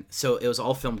 Yeah. And then, so it was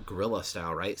all filmed guerrilla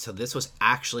style, right? So this was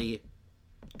actually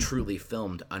truly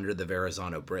filmed under the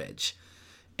Verrazano Bridge.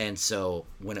 And so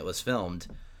when it was filmed,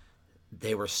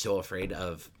 they were so afraid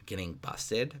of getting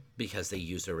busted because they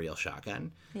used a real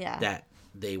shotgun. Yeah. That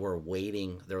they were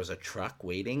waiting. There was a truck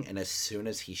waiting, and as soon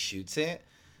as he shoots it,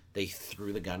 they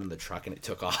threw the gun in the truck and it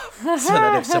took off. So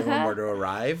that if someone were to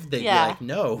arrive, they'd be like,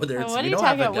 no, we don't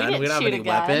have a gun. We don't have any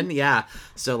weapon. Yeah.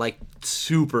 So like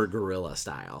super guerrilla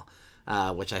style,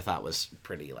 which I thought was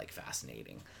pretty like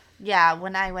fascinating. Yeah.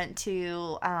 When I went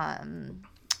to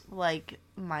like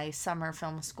my summer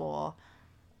film school,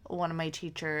 one of my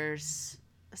teachers,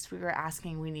 we were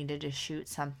asking, we needed to shoot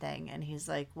something. And he's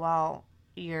like, well,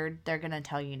 they're going to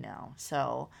tell you no.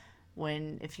 So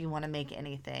if you want to make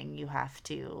anything, you have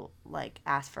to like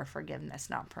ask for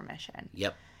forgiveness, not permission.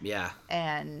 Yep. Yeah.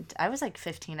 And I was like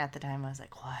 15 at the time. I was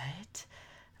like, what?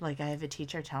 Like, I have a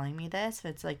teacher telling me this? But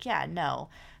it's like, yeah, no.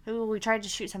 We tried to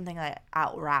shoot something like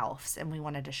at Ralph's, and we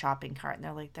wanted a shopping cart. And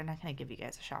they're like, they're not going to give you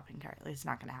guys a shopping cart. Like, it's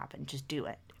not going to happen. Just do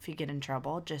it. If you get in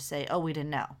trouble, just say, oh, we didn't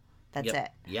know. That's it.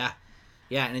 Yeah.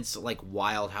 Yeah, and it's like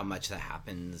wild how much that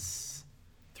happens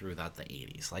throughout the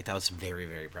 80s. Like that was very,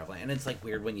 very prevalent. And it's like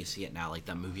weird when you see it now, like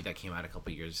that movie that came out a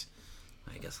couple years,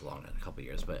 I guess longer than a couple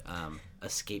years, but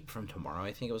Escape from Tomorrow,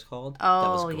 I think it was called. Oh, that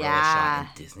was guerrilla shot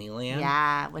in Disneyland.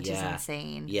 Yeah, which is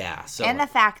insane. Yeah. So, and the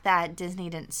fact that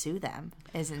Disney didn't sue them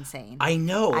is insane. I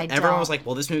know. Everyone was like,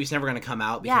 well, this movie's never going to come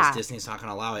out because Disney's not going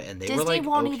to allow it. And they were like,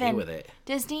 okay with it.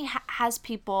 Disney has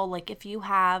people, like if you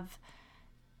have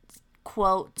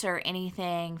quotes or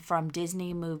anything from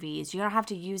Disney movies, you don't have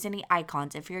to use any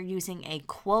icons. If you're using a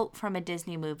quote from a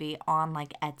Disney movie on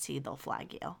like Etsy, they'll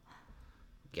flag you.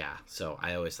 Yeah, so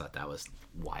I always thought that was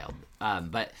wild.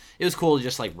 But it was cool to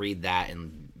just like read that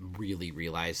and really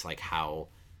realize like how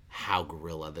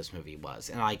guerrilla this movie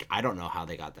was. And like I don't know how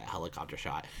they got that helicopter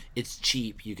shot. It's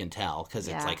cheap, you can tell, because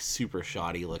it's like super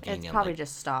shoddy looking. It's and probably like,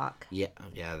 just stock. Yeah,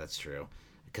 that's true.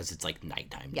 Because it's like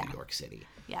nighttime New York City.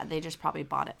 Yeah, they just probably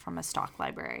bought it from a stock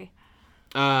library.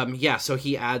 Yeah, so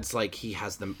he adds, like, he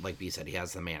has the, like B said, he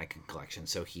has the mannequin collection.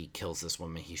 So he kills this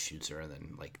woman, he shoots her, and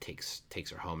then, like, takes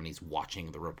her home, and he's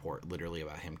watching the report literally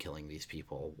about him killing these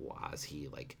people as he,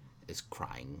 like, is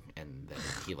crying, and then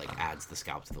he, like, adds the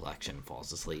scalp to the collection and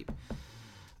falls asleep.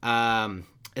 And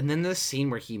then this scene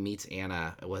where he meets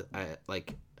Anna,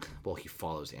 he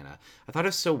follows Anna. I thought it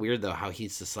was so weird, though, how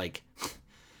he's just, like,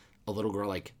 a little girl,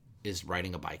 like, is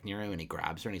riding a bike near him and he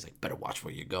grabs her and he's like, better watch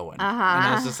where you're going. And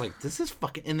I was just like, this is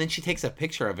fucking, and then she takes a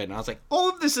picture of it and I was like, all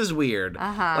of this is weird.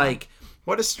 Like,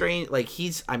 what a strange, like,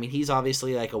 he's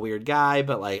obviously like a weird guy,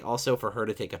 but like also for her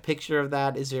to take a picture of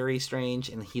that is very strange,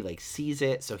 and he like sees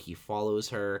it, so he follows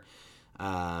her.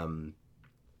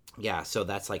 Yeah, so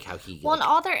that's like how he, well, and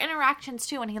all their interactions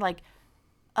too, when he like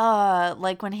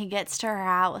when he gets to her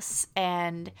house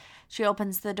and she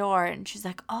opens the door and she's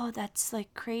like, oh, that's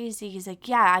like crazy. He's like,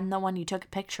 yeah, I'm the one you took a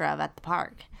picture of at the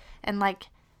park. And like,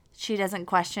 she doesn't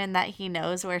question that he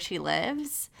knows where she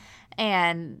lives.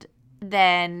 And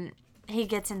then he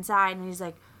gets inside and he's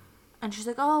like, and she's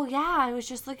like, oh yeah, I was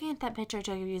just looking at that picture I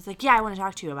took of you. He's like, yeah, I want to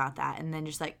talk to you about that. And then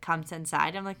just like comes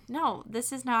inside. I'm like, no,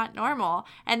 this is not normal.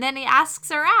 And then he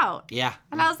asks her out. Yeah.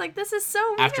 And I was like, this is so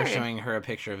weird. After showing her a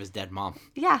picture of his dead mom.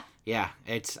 Yeah. Yeah.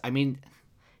 It's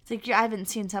like, I haven't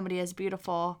seen somebody as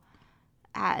beautiful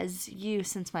as you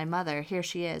since my mother. Here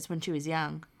she is when she was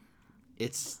young.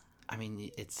 There's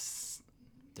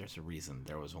a reason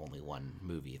there was only one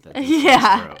movie that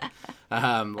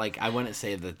wrote. Like, I wouldn't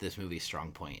say that this movie's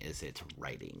strong point is its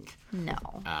writing. No.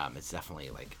 It's definitely,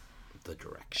 like, the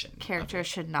direction. Characters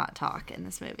should not talk in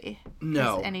this movie.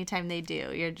 No. 'Cause anytime they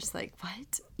do, you're just like,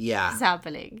 what? Yeah. What's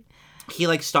happening? He,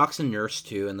 like, stalks a nurse,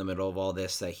 too, in the middle of all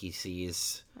this that he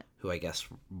sees, who I guess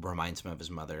reminds him of his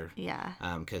mother. Yeah.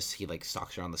 Because he, like,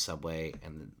 stalks her on the subway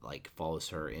and, like, follows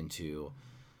her into,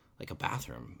 like, a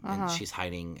bathroom. And she's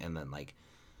hiding, and then, like,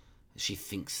 she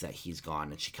thinks that he's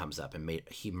gone, and she comes up, and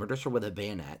he murders her with a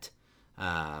bayonet,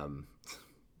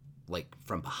 like,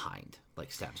 from behind.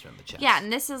 Like, stabs her in the chest. Yeah,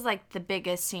 and this is, like, the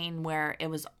biggest scene where it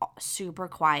was super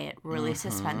quiet, really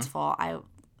suspenseful.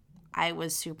 I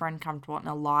was super uncomfortable, and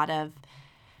a lot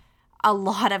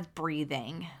of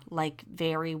breathing, like,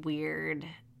 very weird,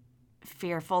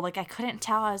 fearful. Like, I couldn't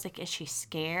tell. I was like, is she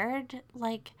scared?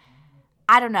 Like,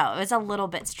 I don't know. It was a little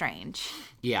bit strange.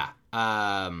 Yeah.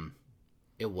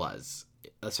 It was.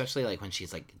 Especially, like, when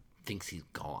she's, like, thinks he's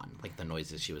gone. Like, the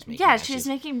noises she was making. Yeah, she's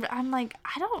making... I'm like,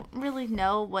 I don't really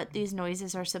know what these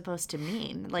noises are supposed to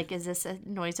mean. Like, is this a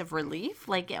noise of relief?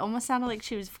 Like, it almost sounded like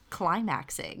she was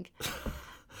climaxing.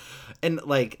 And,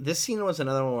 like, this scene was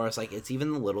another one where it's like, it's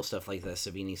even the little stuff like this.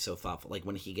 Savini's so thoughtful. Like,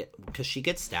 when because she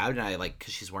gets stabbed, and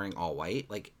because she's wearing all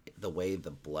white, like, the way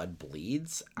the blood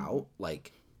bleeds out,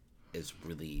 like, is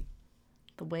really...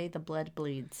 The way the blood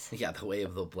bleeds. Yeah, the way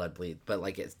of the blood bleed. But,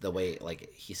 like, it's the way,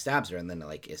 like, he stabs her, and then,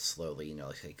 like, it slowly, you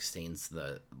know, like, stains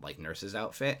the, like, nurse's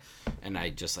outfit. And I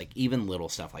just, like, even little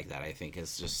stuff like that, I think,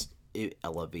 is just, it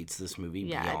elevates this movie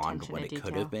beyond what it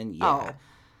could have been. Yeah. Oh.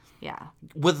 Yeah.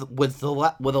 With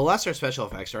a lesser special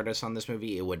effects artist on this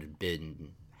movie, it would have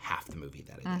been half the movie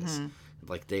that it is.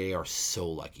 Like, they are so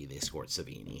lucky they scored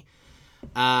Savini.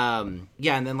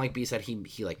 Yeah, and then, like B said,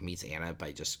 he like meets Anna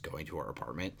by just going to her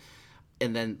apartment.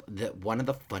 And then one of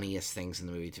the funniest things in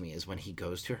the movie to me is when he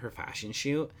goes to her fashion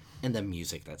shoot and the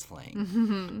music that's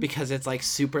playing. Because it's, like,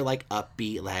 super, like,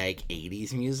 upbeat, like,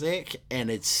 80s music, and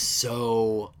it's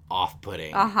so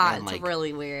off-putting. And, it's like,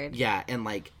 really weird. Yeah, and,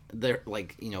 like, they're,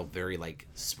 like, you know, very, like,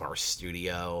 sparse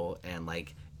studio, and,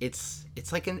 like, it's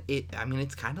like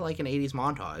it's kind of like an 80s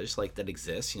montage, like, that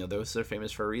exists. You know, those are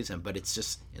famous for a reason, but it's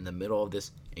just in the middle of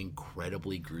this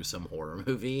incredibly gruesome horror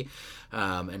movie,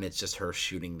 and it's just her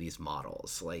shooting these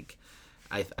models. Like,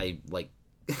 I like,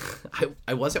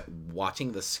 I wasn't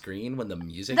watching the screen when the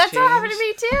music That's changed. what happened to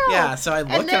me too. Yeah, so I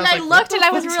looked and then and I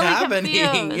was really happening?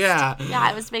 confused. Yeah,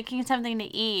 I was making something to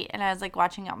eat, and I was, like,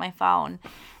 watching it on my phone,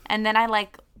 and then I,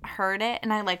 like, heard it,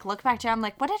 and I, like, looked back down, I'm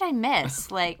like, what did I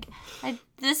miss? Like,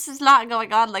 this is not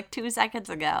going on, like, 2 seconds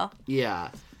ago. Yeah.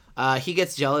 He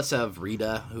gets jealous of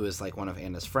Rita, who is, like, one of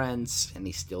Anna's friends, and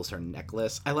he steals her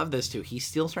necklace. I love this, too. He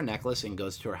steals her necklace and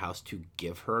goes to her house to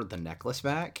give her the necklace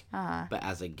back, but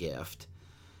as a gift.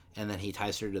 And then he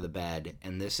ties her to the bed,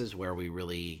 and this is where we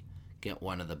really get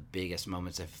one of the biggest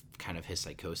moments of kind of his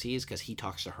psychoses, because he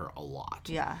talks to her a lot.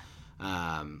 Yeah.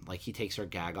 Like, he takes her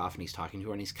gag off, and he's talking to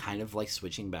her, and he's kind of, like,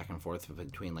 switching back and forth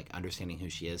between, like, understanding who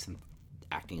she is and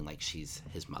acting like she's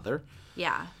his mother.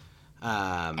 Yeah.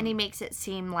 And he makes it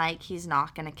seem like he's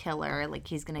not going to kill her, like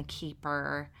he's going to keep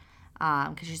her,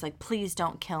 because she's like, please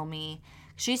don't kill me.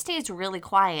 She stays really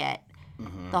quiet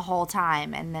the whole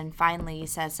time, and then finally he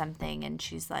says something, and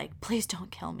she's like, please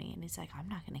don't kill me. And he's like, I'm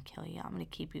not going to kill you. I'm going to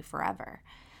keep you forever.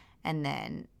 And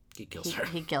then he kills her.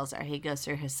 He kills her. He goes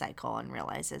through his cycle and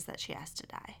realizes that she has to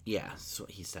die. Yeah, so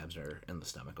he stabs her in the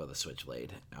stomach with a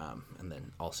switchblade, and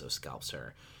then also scalps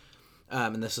her.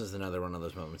 And this is another one of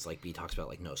those moments, like B talks about,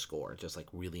 like, no score, just, like,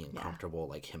 really uncomfortable,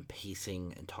 like, him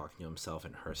pacing and talking to himself,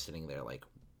 and her sitting there, like,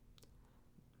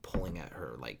 pulling at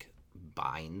her, like,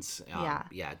 binds. Yeah,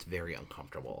 it's very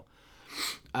uncomfortable.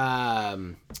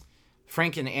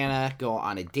 Frank and Anna go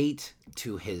on a date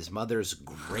to his mother's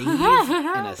grave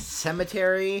in a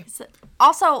cemetery.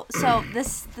 Also, so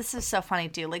this is so funny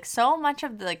too. Like, so much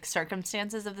of the, like,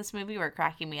 circumstances of this movie were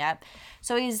cracking me up.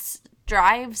 So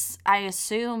I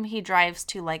assume he drives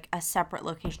to, like, a separate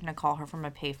location to call her from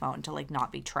a payphone to, like,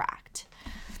 not be tracked.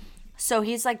 So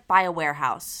he's, like, by a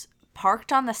warehouse,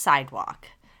 parked on the sidewalk,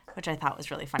 which I thought was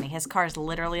really funny. His car's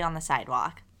literally on the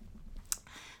sidewalk.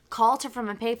 Called her from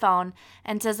a payphone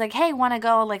and says, like, hey, want to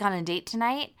go, like, on a date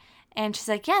tonight? And she's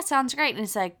like, yeah, sounds great. And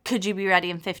he's like, could you be ready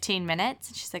in 15 minutes?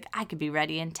 And she's like, I could be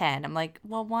ready in 10. I'm like,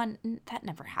 well, one, that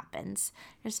never happens.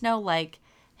 There's no, like,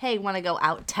 hey, want to go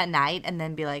out tonight? And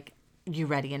then be like, you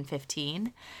ready in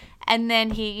 15? And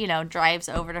then he, you know, drives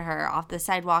over to her off the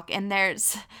sidewalk, and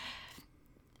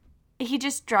he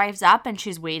just drives up, and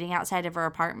she's waiting outside of her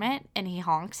apartment, and he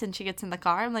honks, and she gets in the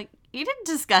car. I'm like, you didn't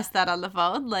discuss that on the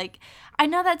phone. Like, I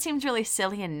know that seems really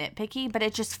silly and nitpicky, but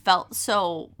it just felt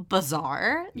so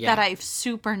bizarre that I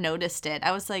super noticed it.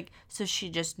 I was like, so she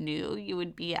just knew you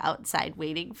would be outside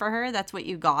waiting for her? That's what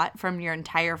you got from your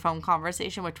entire phone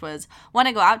conversation, which was, want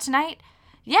to go out tonight?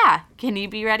 Yeah. Can you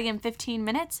be ready in 15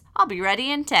 minutes? I'll be ready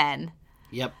in 10.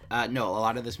 Yep. No, a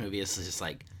lot of this movie is just,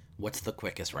 like, what's the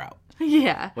quickest route?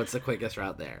 Yeah. What's the quickest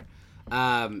route there?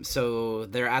 So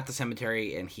they're at the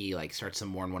cemetery, and he like starts to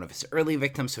mourn one of his early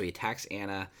victims. So he attacks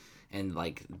Anna, and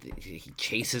like he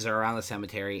chases her around the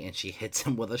cemetery, and she hits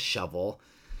him with a shovel.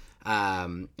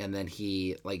 And then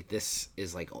he like this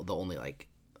is like the only like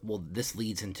this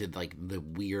leads into like the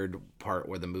weird part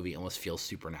where the movie almost feels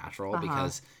supernatural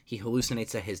because he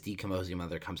hallucinates that his decomposing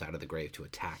mother comes out of the grave to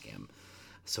attack him.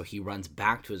 So he runs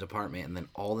back to his apartment, and then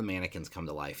all the mannequins come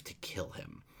to life to kill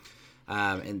him.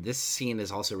 And this scene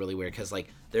is also really weird because like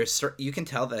you can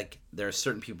tell that like, there are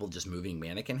certain people just moving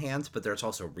mannequin hands, but there's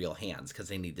also real hands because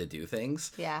they need to do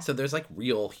things. Yeah. So there's like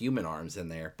real human arms in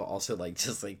there, but also like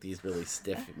just like these really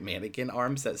stiff mannequin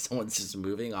arms that someone's just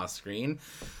moving off screen.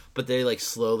 But they like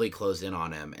slowly close in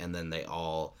on him, and then they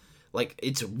all like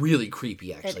it's really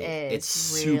creepy. Actually,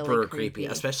 it's really super creepy.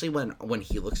 especially when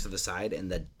he looks to the side and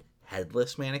the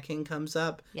headless mannequin comes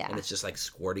up, and it's just like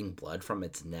squirting blood from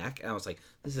its neck. And I was like,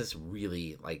 this is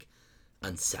really like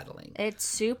unsettling. It's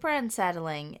super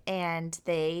unsettling, and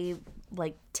they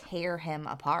like tear him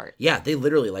apart. Yeah, they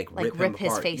literally like rip him his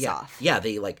apart. face off. Yeah,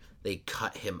 they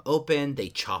cut him open, they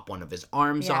chop one of his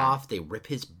arms off, they rip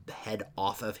his head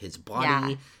off of his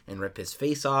body and rip his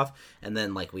face off, and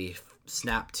then like we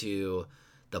snap to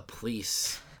the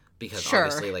police because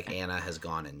obviously like Anna has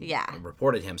gone and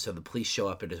reported him, so the police show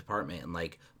up at his apartment and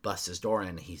like bust his door in,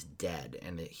 and he's dead,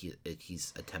 and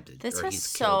he's attempted. This was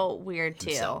so weird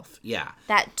himself. too. Yeah,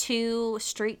 that 2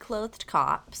 street-clothed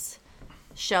cops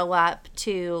show up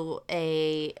to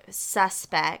a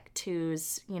suspect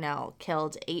who's,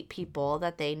 killed 8 people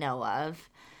that they know of.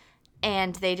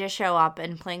 And they just show up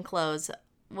in plain clothes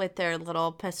with their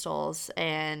little pistols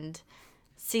and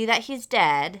see that he's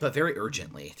dead. But very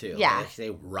urgently, too. Yeah. Like, they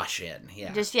rush in.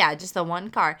 Yeah. Just the one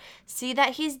car. See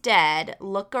that he's dead,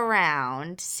 look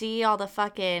around, see all the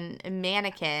fucking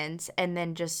mannequins, and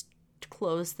then just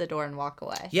close the door and walk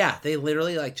away. Yeah, they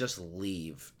literally like just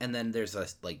leave, and then there's a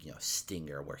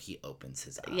stinger where he opens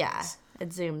his eyes. Yeah, it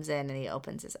zooms in and he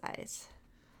opens his eyes.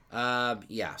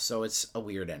 Yeah, so it's a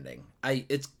weird ending.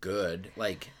 It's good,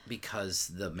 like, because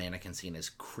the mannequin scene is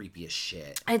creepy as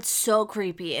shit. It's so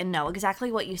creepy, and no,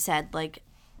 exactly what you said, like,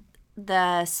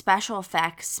 the special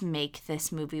effects make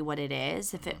this movie what it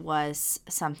is. If it was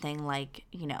something like,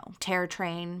 Terror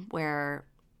Train, where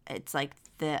it's like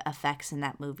the effects in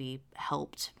that movie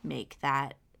helped make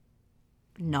that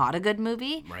not a good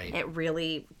movie. Right. It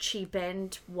really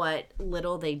cheapened what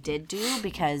little they did do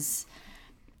because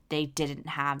they didn't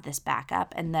have this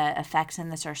backup. And the effects in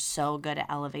this are so good, it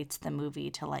elevates the movie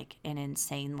to like an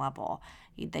insane level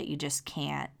that you just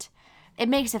can't. It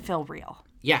makes it feel real.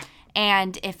 Yeah.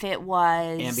 And if it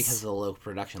was... And because of the low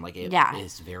production, like, it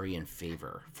is very in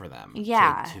favor for them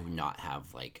to not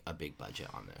have, like, a big budget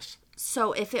on this.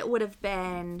 So if it would have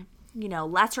been,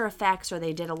 lesser effects or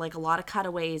they did a lot of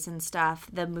cutaways and stuff,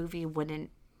 the movie wouldn't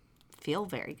feel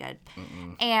very good.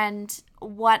 Mm-mm. And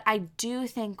what I do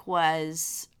think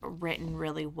was written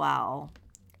really well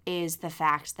is the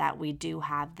fact that we do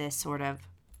have this sort of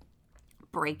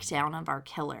breakdown of our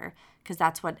killer. Because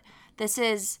that's what... This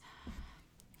is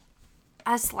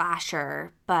a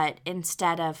slasher, but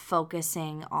instead of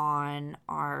focusing on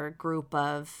our group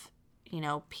of,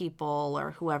 people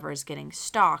or whoever is getting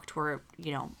stalked, we're,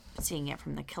 seeing it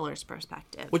from the killer's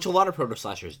perspective. Which a lot of proto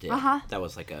slashers did. That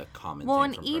was like a common thing. Well,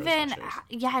 and even,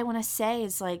 I want to say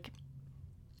is like,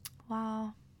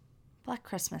 well, Black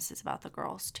Christmas is about the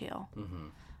girls too. Mm-hmm.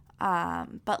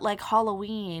 But like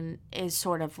Halloween is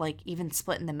sort of like even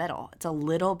split in the middle. It's a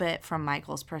little bit from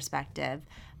Michael's perspective,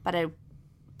 but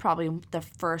probably the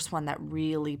first one that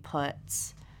really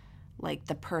puts like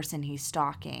the person he's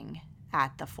stalking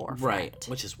at the forefront. Right,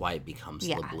 which is why it becomes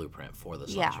the blueprint for the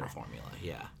slasher formula.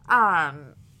 Yeah.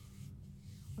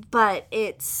 But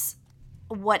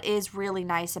what is really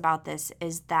nice about this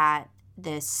is that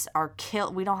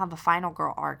we don't have a final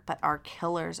girl arc, but our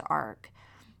killer's arc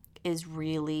is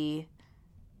really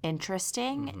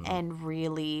interesting and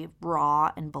really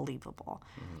raw and believable.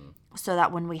 So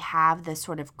that when we have this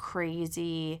sort of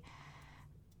crazy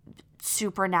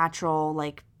supernatural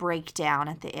like breakdown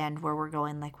at the end where we're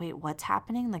going like, wait, what's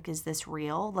happening? Like, is this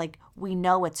real? Like, we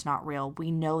know it's not real. We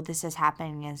know this is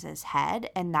happening in his head,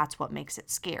 and that's what makes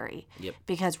it scary. Yep.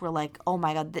 Because we're like, oh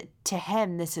my God, to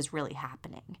him, this is really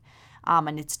happening.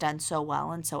 And it's done so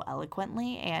well and so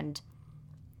eloquently. And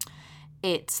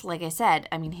it's, like I said,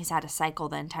 I mean, he's had a cycle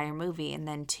the entire movie, and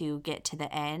then to get to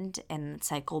the end and the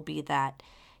cycle be that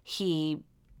he,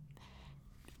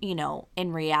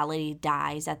 in reality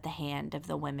dies at the hand of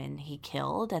the women he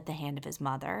killed, at the hand of his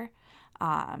mother.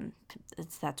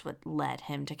 That's what led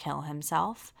him to kill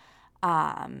himself.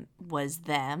 was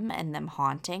them and them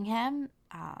haunting him,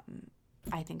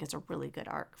 I think is a really good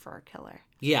arc for a killer.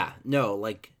 Yeah, no,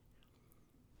 like,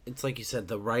 it's like you said,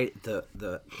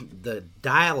 the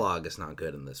dialogue is not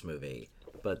good in this movie,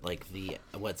 but like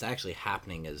what's actually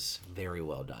happening is very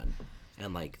well done,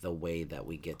 and like the way that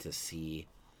we get to see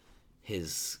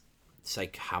his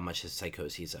how much his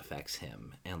psychosis affects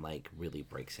him and like really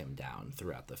breaks him down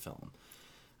throughout the film.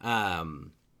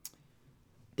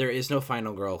 There is no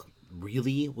final girl.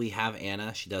 Really, we have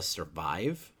Anna. She does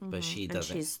survive, but she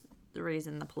doesn't. And she's the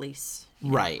reason the police.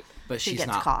 Right, but she she's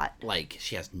gets not caught. Like,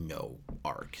 she has no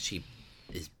arc. She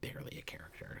is barely a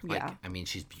character. Like, Yeah. I mean,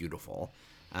 she's beautiful,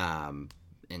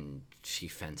 and she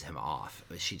fends him off.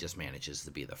 She just manages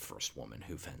to be the first woman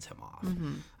who fends him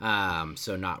off.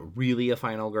 So not really a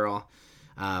final girl,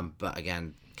 but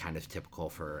again, kind of typical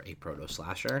for a proto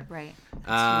slasher. Right.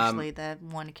 That's usually the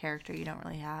one character you don't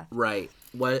really have. Right.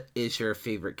 What is your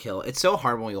favorite kill? It's so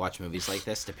hard when we watch movies like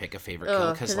this to pick a favorite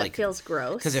kill because like it feels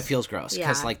gross. Because it feels gross.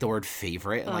 Because Yeah. like the word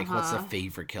favorite, like what's the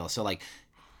favorite kill? So like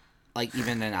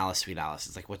even in Alice Sweet Alice,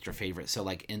 it's like what's your favorite? So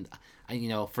like in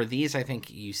for these, I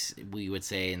think we would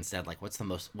say instead like what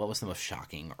was the most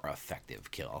shocking or effective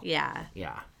kill? Yeah.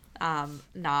 Yeah.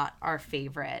 Not our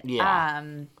favorite. Yeah.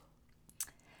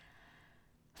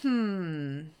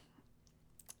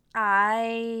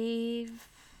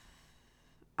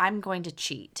 I'm going to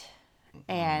cheat.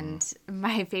 And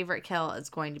my favorite kill is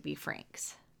going to be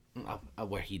Frank's.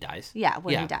 Where he dies. Yeah,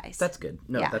 where he dies. That's good.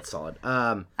 No, Yeah. that's solid.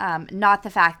 Not the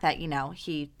fact that,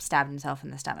 he stabbed himself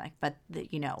in the stomach, but The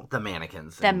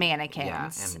mannequins. the and-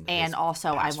 mannequins. yeah, and his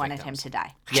also I past wanted victims. him to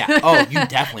die. Yeah. Oh, you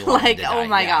definitely want Like, him to die. oh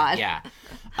my Yeah, God.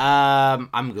 Yeah.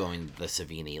 I'm going the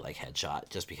Savini like headshot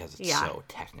just because it's Yeah. so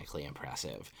technically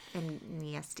impressive. And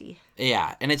nasty.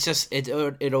 Yeah, and it's just it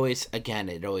always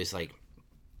like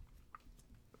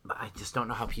I just don't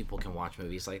know how people can watch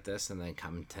movies like this and then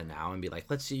come to now and be like,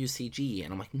 let's use CG,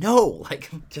 and I'm like, no, like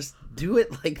just do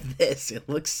it like this. It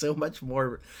looks so much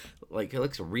more like it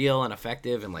looks real and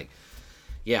effective and like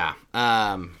yeah.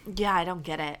 Yeah, I don't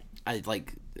get it.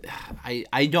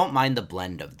 I don't mind the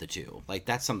blend of the two. Like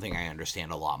that's something I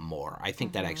understand a lot more. I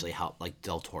think that actually helped. Like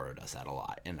Del Toro does that a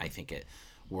lot, and I think it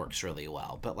works really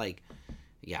well. But like,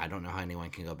 yeah, I don't know how anyone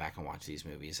can go back and watch these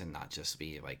movies and not just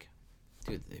be like,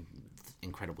 dude, the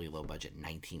incredibly low budget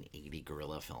 1980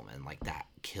 guerrilla film, and like that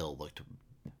kill looked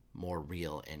more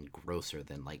real and grosser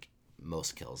than like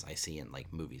most kills I see in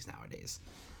like movies nowadays.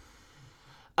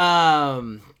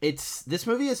 This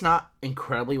movie is not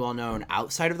incredibly well known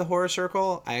outside of the horror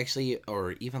circle.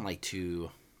 Or even like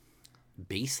to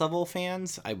base level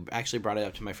fans. I actually brought it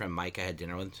up to my friend Mike. I had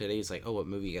dinner with him today. He's like, "Oh, what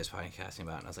movie you guys podcasting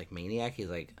about?" And I was like, "Maniac." He's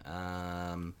like,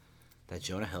 that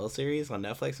Jonah Hill series on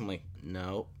Netflix. I'm like,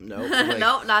 no. Like,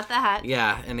 No, not that.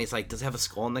 yeah, and he's like, does it have a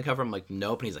skull on the cover? I'm like,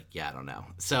 nope. And he's like, yeah, I don't know.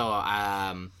 So,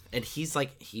 and he's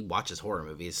like, he watches horror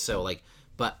movies. So like,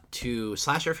 but to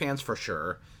slasher fans for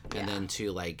sure, and then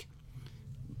to like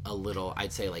a little,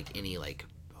 I'd say like any like,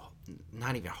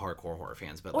 not even hardcore horror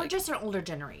fans, but Or like just an older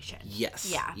generation.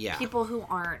 yes, Yeah. People who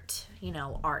aren't,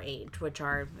 our age, we're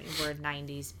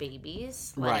 90s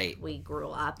babies. Like, Right. We grew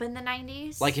up in the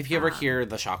 90s. like if you ever hear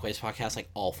the Shockwaves podcast, like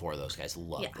all four of those guys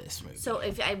love this movie. So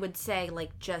if I would say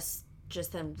like just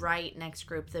the right next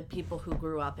group, the people who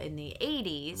grew up in the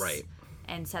 80s. Right.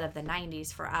 Instead of the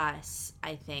 90s for us,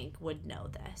 I think would know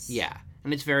this. Yeah,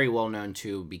 and it's very well known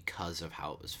too because of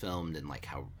how it was filmed and like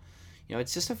how,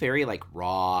 it's just a very like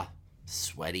raw,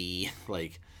 sweaty,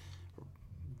 like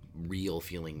real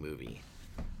feeling movie.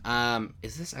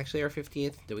 Is this actually our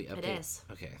 50th? Did we update? It is.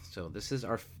 Okay, so this is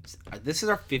our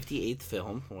 58th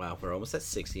film. Wow, we're almost at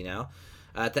 60 now.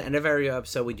 At the end of every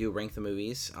episode, we do rank the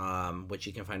movies, which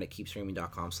you can find at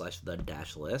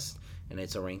keepstreaming.com/the-list, and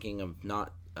it's a ranking of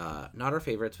not our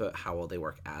favorites, but how well they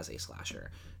work as a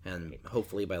slasher. And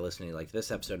hopefully, by listening to like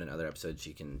this episode and other episodes,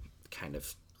 you can kind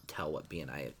of tell what B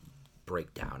and I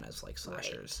break down as like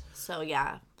slashers. Right. So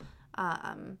yeah,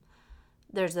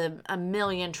 there's a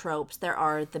million tropes. There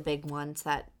are the big ones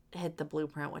that hit the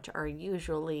blueprint, which are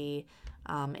usually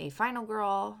a final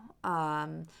girl.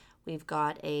 We've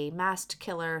got a masked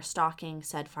killer stalking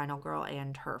said final girl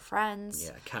and her friends.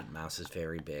 Yeah, cat and mouse is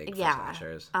very big for Yeah.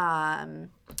 slashers.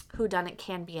 Whodunit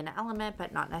can be an element,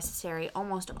 but not necessary.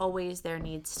 Almost always there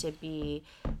needs to be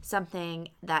something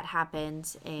that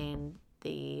happens in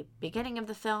the beginning of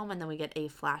the film, and then we get a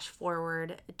flash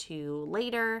forward to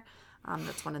later.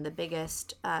 That's one of the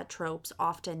biggest tropes.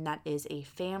 Often that is a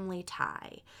family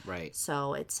tie. Right.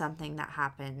 So it's something that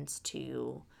happens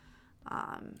to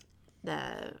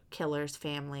the killer's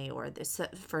family, or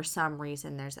for some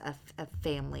reason there's a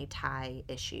family tie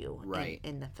issue Right.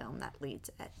 in the film that leads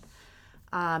it.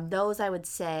 Those I would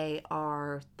say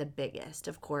are the biggest.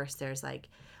 Of course, there's like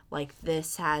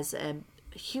this has a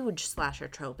huge slasher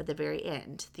trope at the very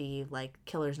end. The like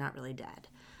killer's not really dead.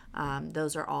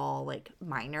 Those are all like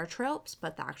minor tropes,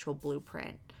 but the actual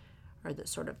blueprint are the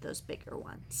sort of those bigger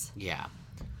ones. Yeah.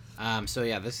 So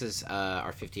yeah, this is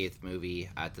our 58th movie.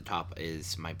 At the top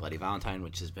is My Bloody Valentine,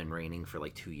 which has been reigning for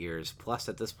like 2 years plus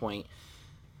at this point.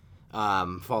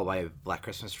 Followed by Black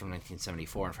Christmas from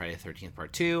 1974 and Friday the 13th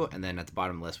Part 2. And then at the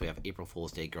bottom of the list, we have April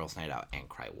Fool's Day, Girls' Night Out, and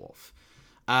Cry Wolf.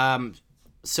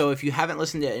 So if you haven't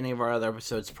listened to any of our other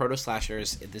episodes,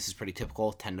 proto-slashers, this is pretty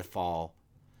typical, tend to fall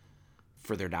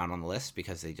further down on the list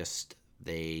because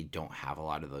they don't have a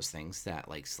lot of those things that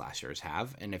like slashers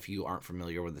have. And if you aren't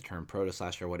familiar with the term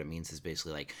proto-slasher, what it means is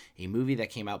basically like a movie that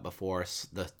came out before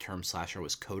the term slasher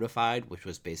was codified, which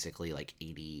was basically like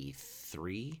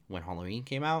 83 when Halloween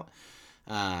came out.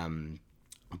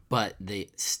 But they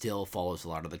still follows a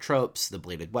lot of the tropes, the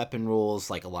bladed weapon rules,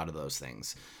 like a lot of those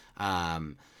things.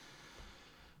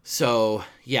 So,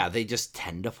 yeah, they just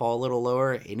tend to fall a little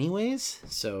lower anyways.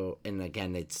 So, and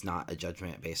again, it's not a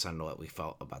judgment based on what we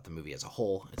felt about the movie as a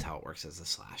whole. It's how it works as a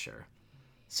slasher.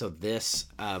 So this,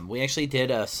 we actually did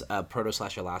a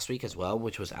proto-slasher last week as well,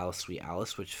 which was Alice Sweet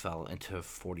Alice, which fell into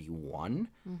 41.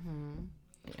 Mm-hmm.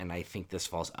 And I think this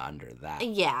falls under that.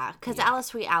 Yeah, because Alice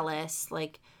Sweet Alice,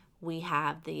 like, we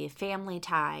have the family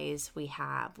ties. We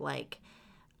have, like...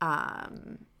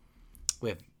 we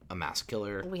have a masked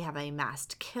killer. We have a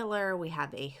masked killer. We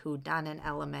have a whodunit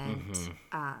element.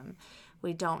 Mm-hmm.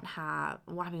 We don't have...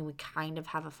 Well, I mean, we kind of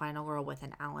have a final girl with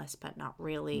an Alice, but not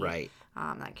really. Right.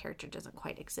 That character doesn't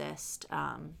quite exist.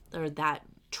 Or that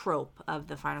trope of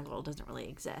the final girl doesn't really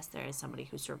exist. There is somebody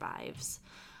who survives.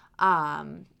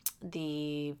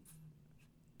 The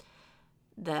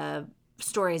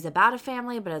story is about a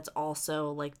family, but it's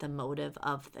also, like, the motive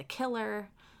of the killer.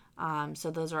 So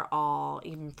those are all,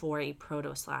 even for a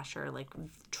proto-slasher, like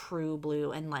true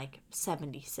blue and like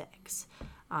 76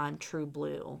 true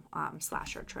blue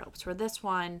slasher tropes. For this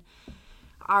one,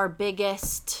 our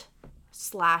biggest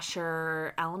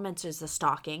slasher elements is the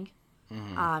stalking.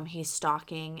 Mm-hmm. He's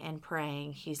stalking and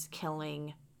preying. He's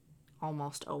killing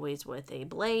almost always with a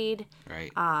blade.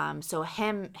 Right. So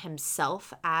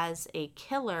himself as a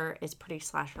killer is pretty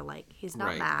slasher-like. He's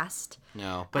not masked.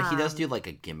 No, but he does do like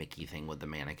a gimmicky thing with the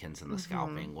mannequins and the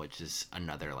scalping, which is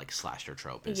another like slasher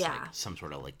trope. It's like some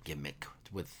sort of like gimmick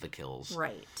with the kills.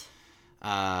 Right.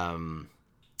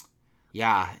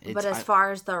 Yeah. But as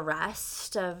far as the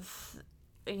rest of,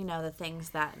 the things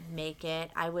that make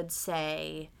it, I would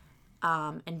say...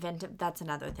 inventive, that's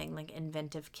another thing, like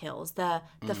inventive kills. The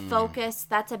focus,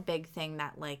 that's a big thing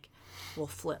that like will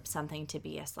flip something to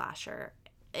be a slasher.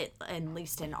 At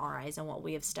least in our eyes and what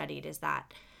we have studied is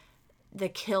that the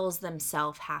kills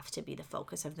themselves have to be the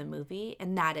focus of the movie,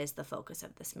 and that is the focus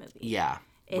of this movie. Yeah.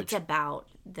 It's about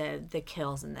the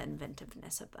kills and the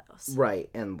inventiveness of those. Right,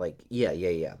 and like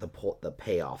the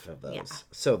payoff of those. Yeah.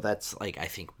 So that's like I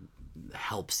think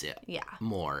helps it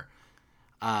more.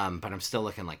 But I'm still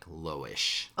looking like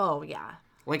lowish. Oh, yeah.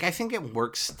 Like, I think it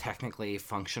works technically,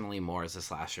 functionally more as a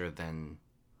slasher than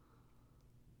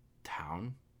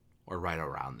Town, or right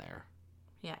around there.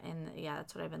 Yeah,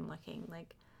 that's what I've been looking.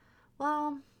 Like,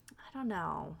 well, I don't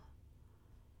know.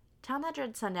 Town That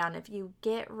Dread Sundown, if you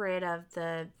get rid of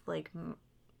the, like,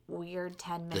 weird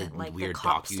 10-minute, like, weird the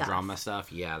cop docudrama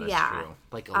stuff. Yeah, that's true.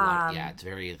 Like, a lot. Yeah, it's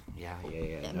very... Yeah.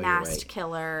 No, masked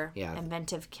killer,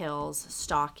 inventive kills,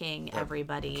 stalking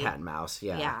everybody. Cat and mouse,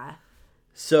 yeah. Yeah.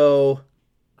 So...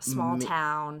 Small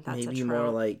town, that's maybe a trope. More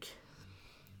like...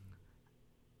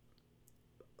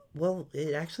 Well,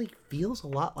 it actually feels a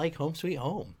lot like Home Sweet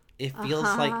Home. It feels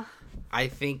like... I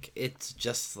think it's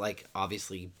just, like,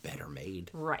 obviously better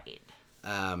made. Right.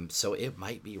 So it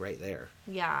might be right there.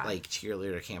 Yeah. Like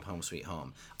Cheerleader Camp, Home Sweet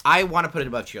Home. I want to put it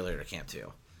above Cheerleader Camp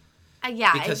too.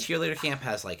 Yeah. Because Cheerleader Camp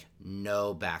has like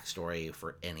no backstory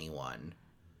for anyone.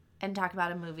 And talk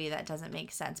about a movie that doesn't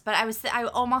make sense. But I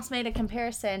almost made a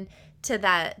comparison to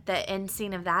the end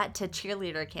scene of that to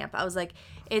Cheerleader Camp. I was like,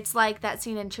 it's like that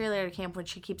scene in Cheerleader Camp when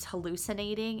she keeps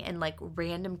hallucinating and like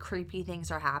random creepy things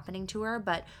are happening to her,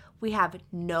 but we have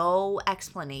no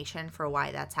explanation for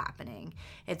why that's happening.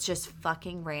 It's just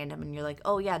fucking random. And you're like,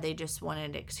 oh yeah, they just wanted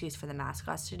an excuse for the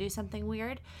mascots to do something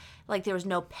weird. Like there was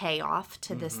no payoff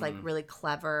to this like really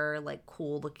clever, like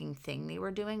cool looking thing they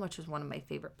were doing, which was one of my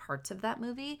favorite parts of that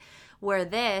movie. Where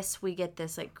we get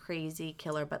this like crazy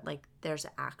killer, but like there's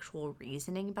actual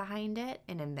reasoning behind it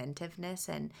and inventiveness,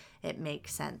 and it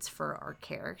makes sense for our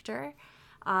character.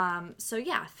 So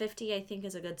yeah, 50 I think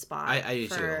is a good spot. I do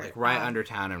too. Like right under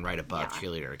Town and right above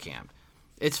Cheerleader Camp.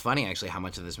 It's funny actually how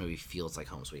much of this movie feels like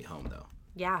Home Sweet Home though.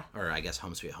 Yeah. Or I guess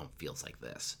Home Sweet Home feels like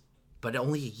this. But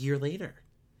only a year later.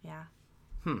 Yeah.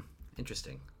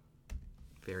 Interesting.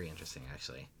 Very interesting,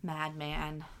 actually.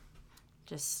 Madman.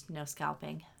 Just no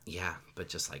scalping. Yeah, but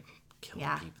just like killing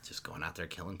people, just going out there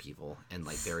killing people, and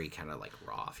like very kind of like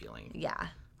raw feeling. Yeah.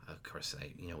 Of course,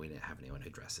 we didn't have anyone who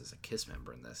dressed as a KISS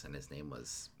member in this, and his name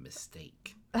was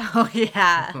Mistake. Oh,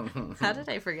 yeah. How did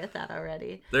I forget that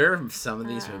already? There are some of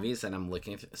these movies that I'm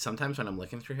looking sometimes when I'm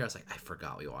looking through here, I was like, I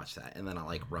forgot we watched that. And then I'll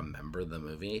like remember the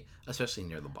movie, especially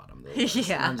near the bottom of the list.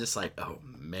 Yeah. And I'm just like, oh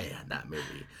man, that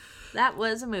movie. That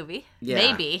was a movie. Yeah.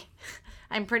 Maybe.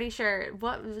 I'm pretty sure.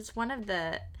 What was one of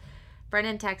the...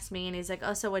 Brennan texted me and he's like,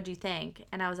 oh, so what'd you think?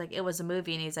 And I was like, it was a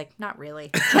movie. And he's like, not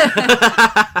really.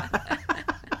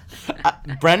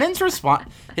 Brennan's response,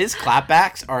 his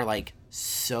clapbacks are like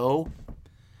so...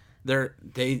 They're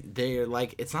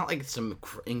like, it's not like some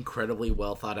incredibly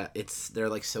well thought out. They're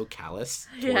like so callous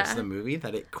towards the movie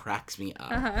that it cracks me up.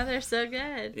 They're so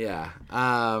good. Yeah.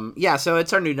 So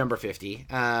it's our new number 50.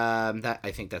 That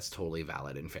I think that's totally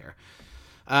valid and fair.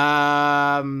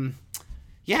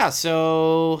 Yeah,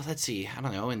 so let's see. I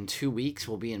don't know. In 2 weeks,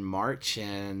 we'll be in March,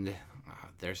 and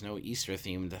there's no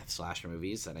Easter-themed slasher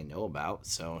movies that I know about.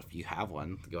 So if you have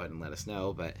one, go ahead and let us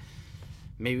know. But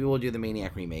maybe we'll do the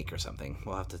Maniac remake or something.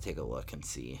 We'll have to take a look and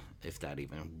see if that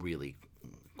even really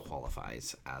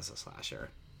qualifies as a slasher.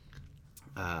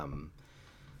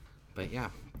 But yeah,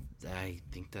 I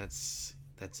think that's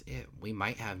it. We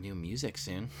might have new music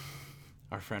soon.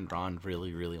 Our friend Ron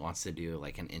really, really wants to do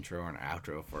like an intro or an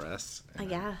outro for us.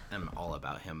 Yeah. I'm all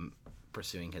about him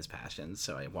pursuing his passions,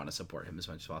 so I want to support him as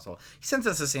much as possible. He sent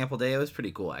us a sample day. It was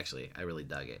pretty cool, actually. I really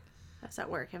dug it. That's at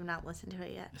work. I've not listened to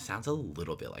it yet. It sounds a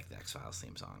little bit like the X-Files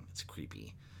theme song. It's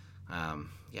creepy.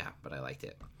 Yeah, but I liked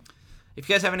it. If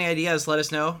you guys have any ideas, let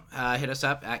us know. Hit us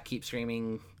up at Keep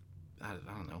Screaming. I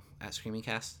don't know. At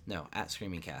ScreamingCast? No, at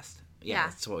ScreamingCast. Yeah,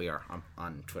 that's what we are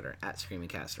on Twitter. At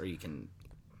ScreamingCast. Or you can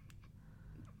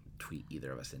tweet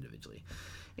either of us individually.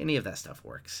 Any of that stuff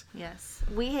works. Yes.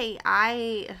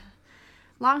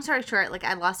 Long story short, like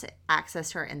I lost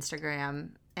access to our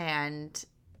Instagram and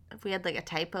we had like a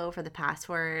typo for the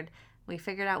password. We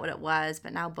figured out what it was,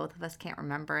 but now both of us can't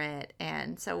remember it.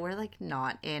 And so we're like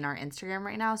not in our Instagram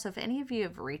right now. So if any of you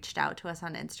have reached out to us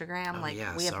on Instagram,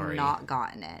 we have not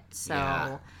gotten it.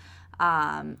 So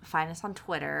find us on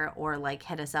Twitter or like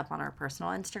hit us up on our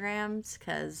personal Instagrams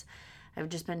because I've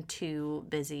just been too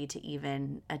busy to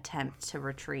even attempt to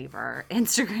retrieve our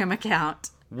Instagram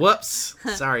account. Whoops.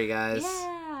 Sorry, guys.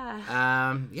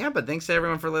 Yeah. But thanks to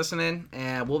everyone for listening,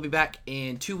 and we'll be back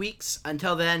in 2 weeks.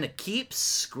 Until then, keep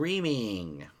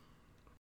screaming.